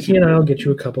Nikki and I'll get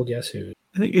you a couple guess who's.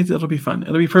 I think it'll be fun.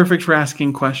 It'll be perfect for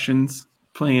asking questions,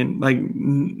 playing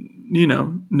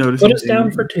noticing. Put us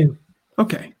down for 2.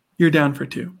 Okay, you're down for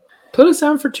 2. Put us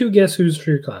down for 2 guess who's for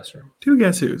your classroom. 2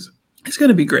 guess who's. It's going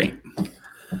to be great.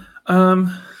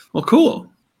 Well, cool.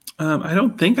 I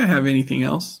don't think I have anything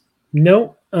else.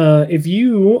 No. If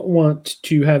you want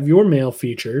to have your mail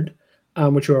featured,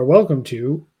 which you are welcome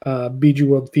to,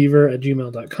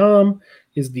 bgworldfever@gmail.com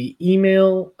is the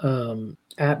email,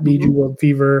 at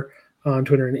bgworldfever on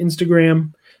Twitter and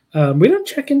Instagram. We don't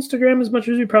check Instagram as much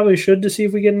as we probably should to see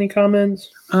if we get any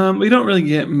comments. We don't really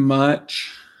get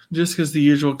much, just because the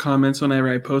usual comments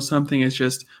whenever I post something is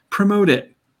just promote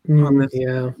it on this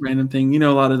random thing.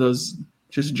 A lot of those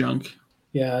just junk.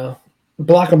 Yeah.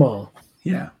 Block them all.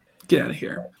 Yeah. Get out of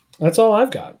here. That's all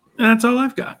I've got. And that's all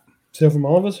I've got. So from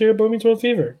all of us here at Boy Meets World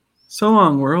Fever. So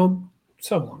long, world.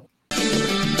 So long.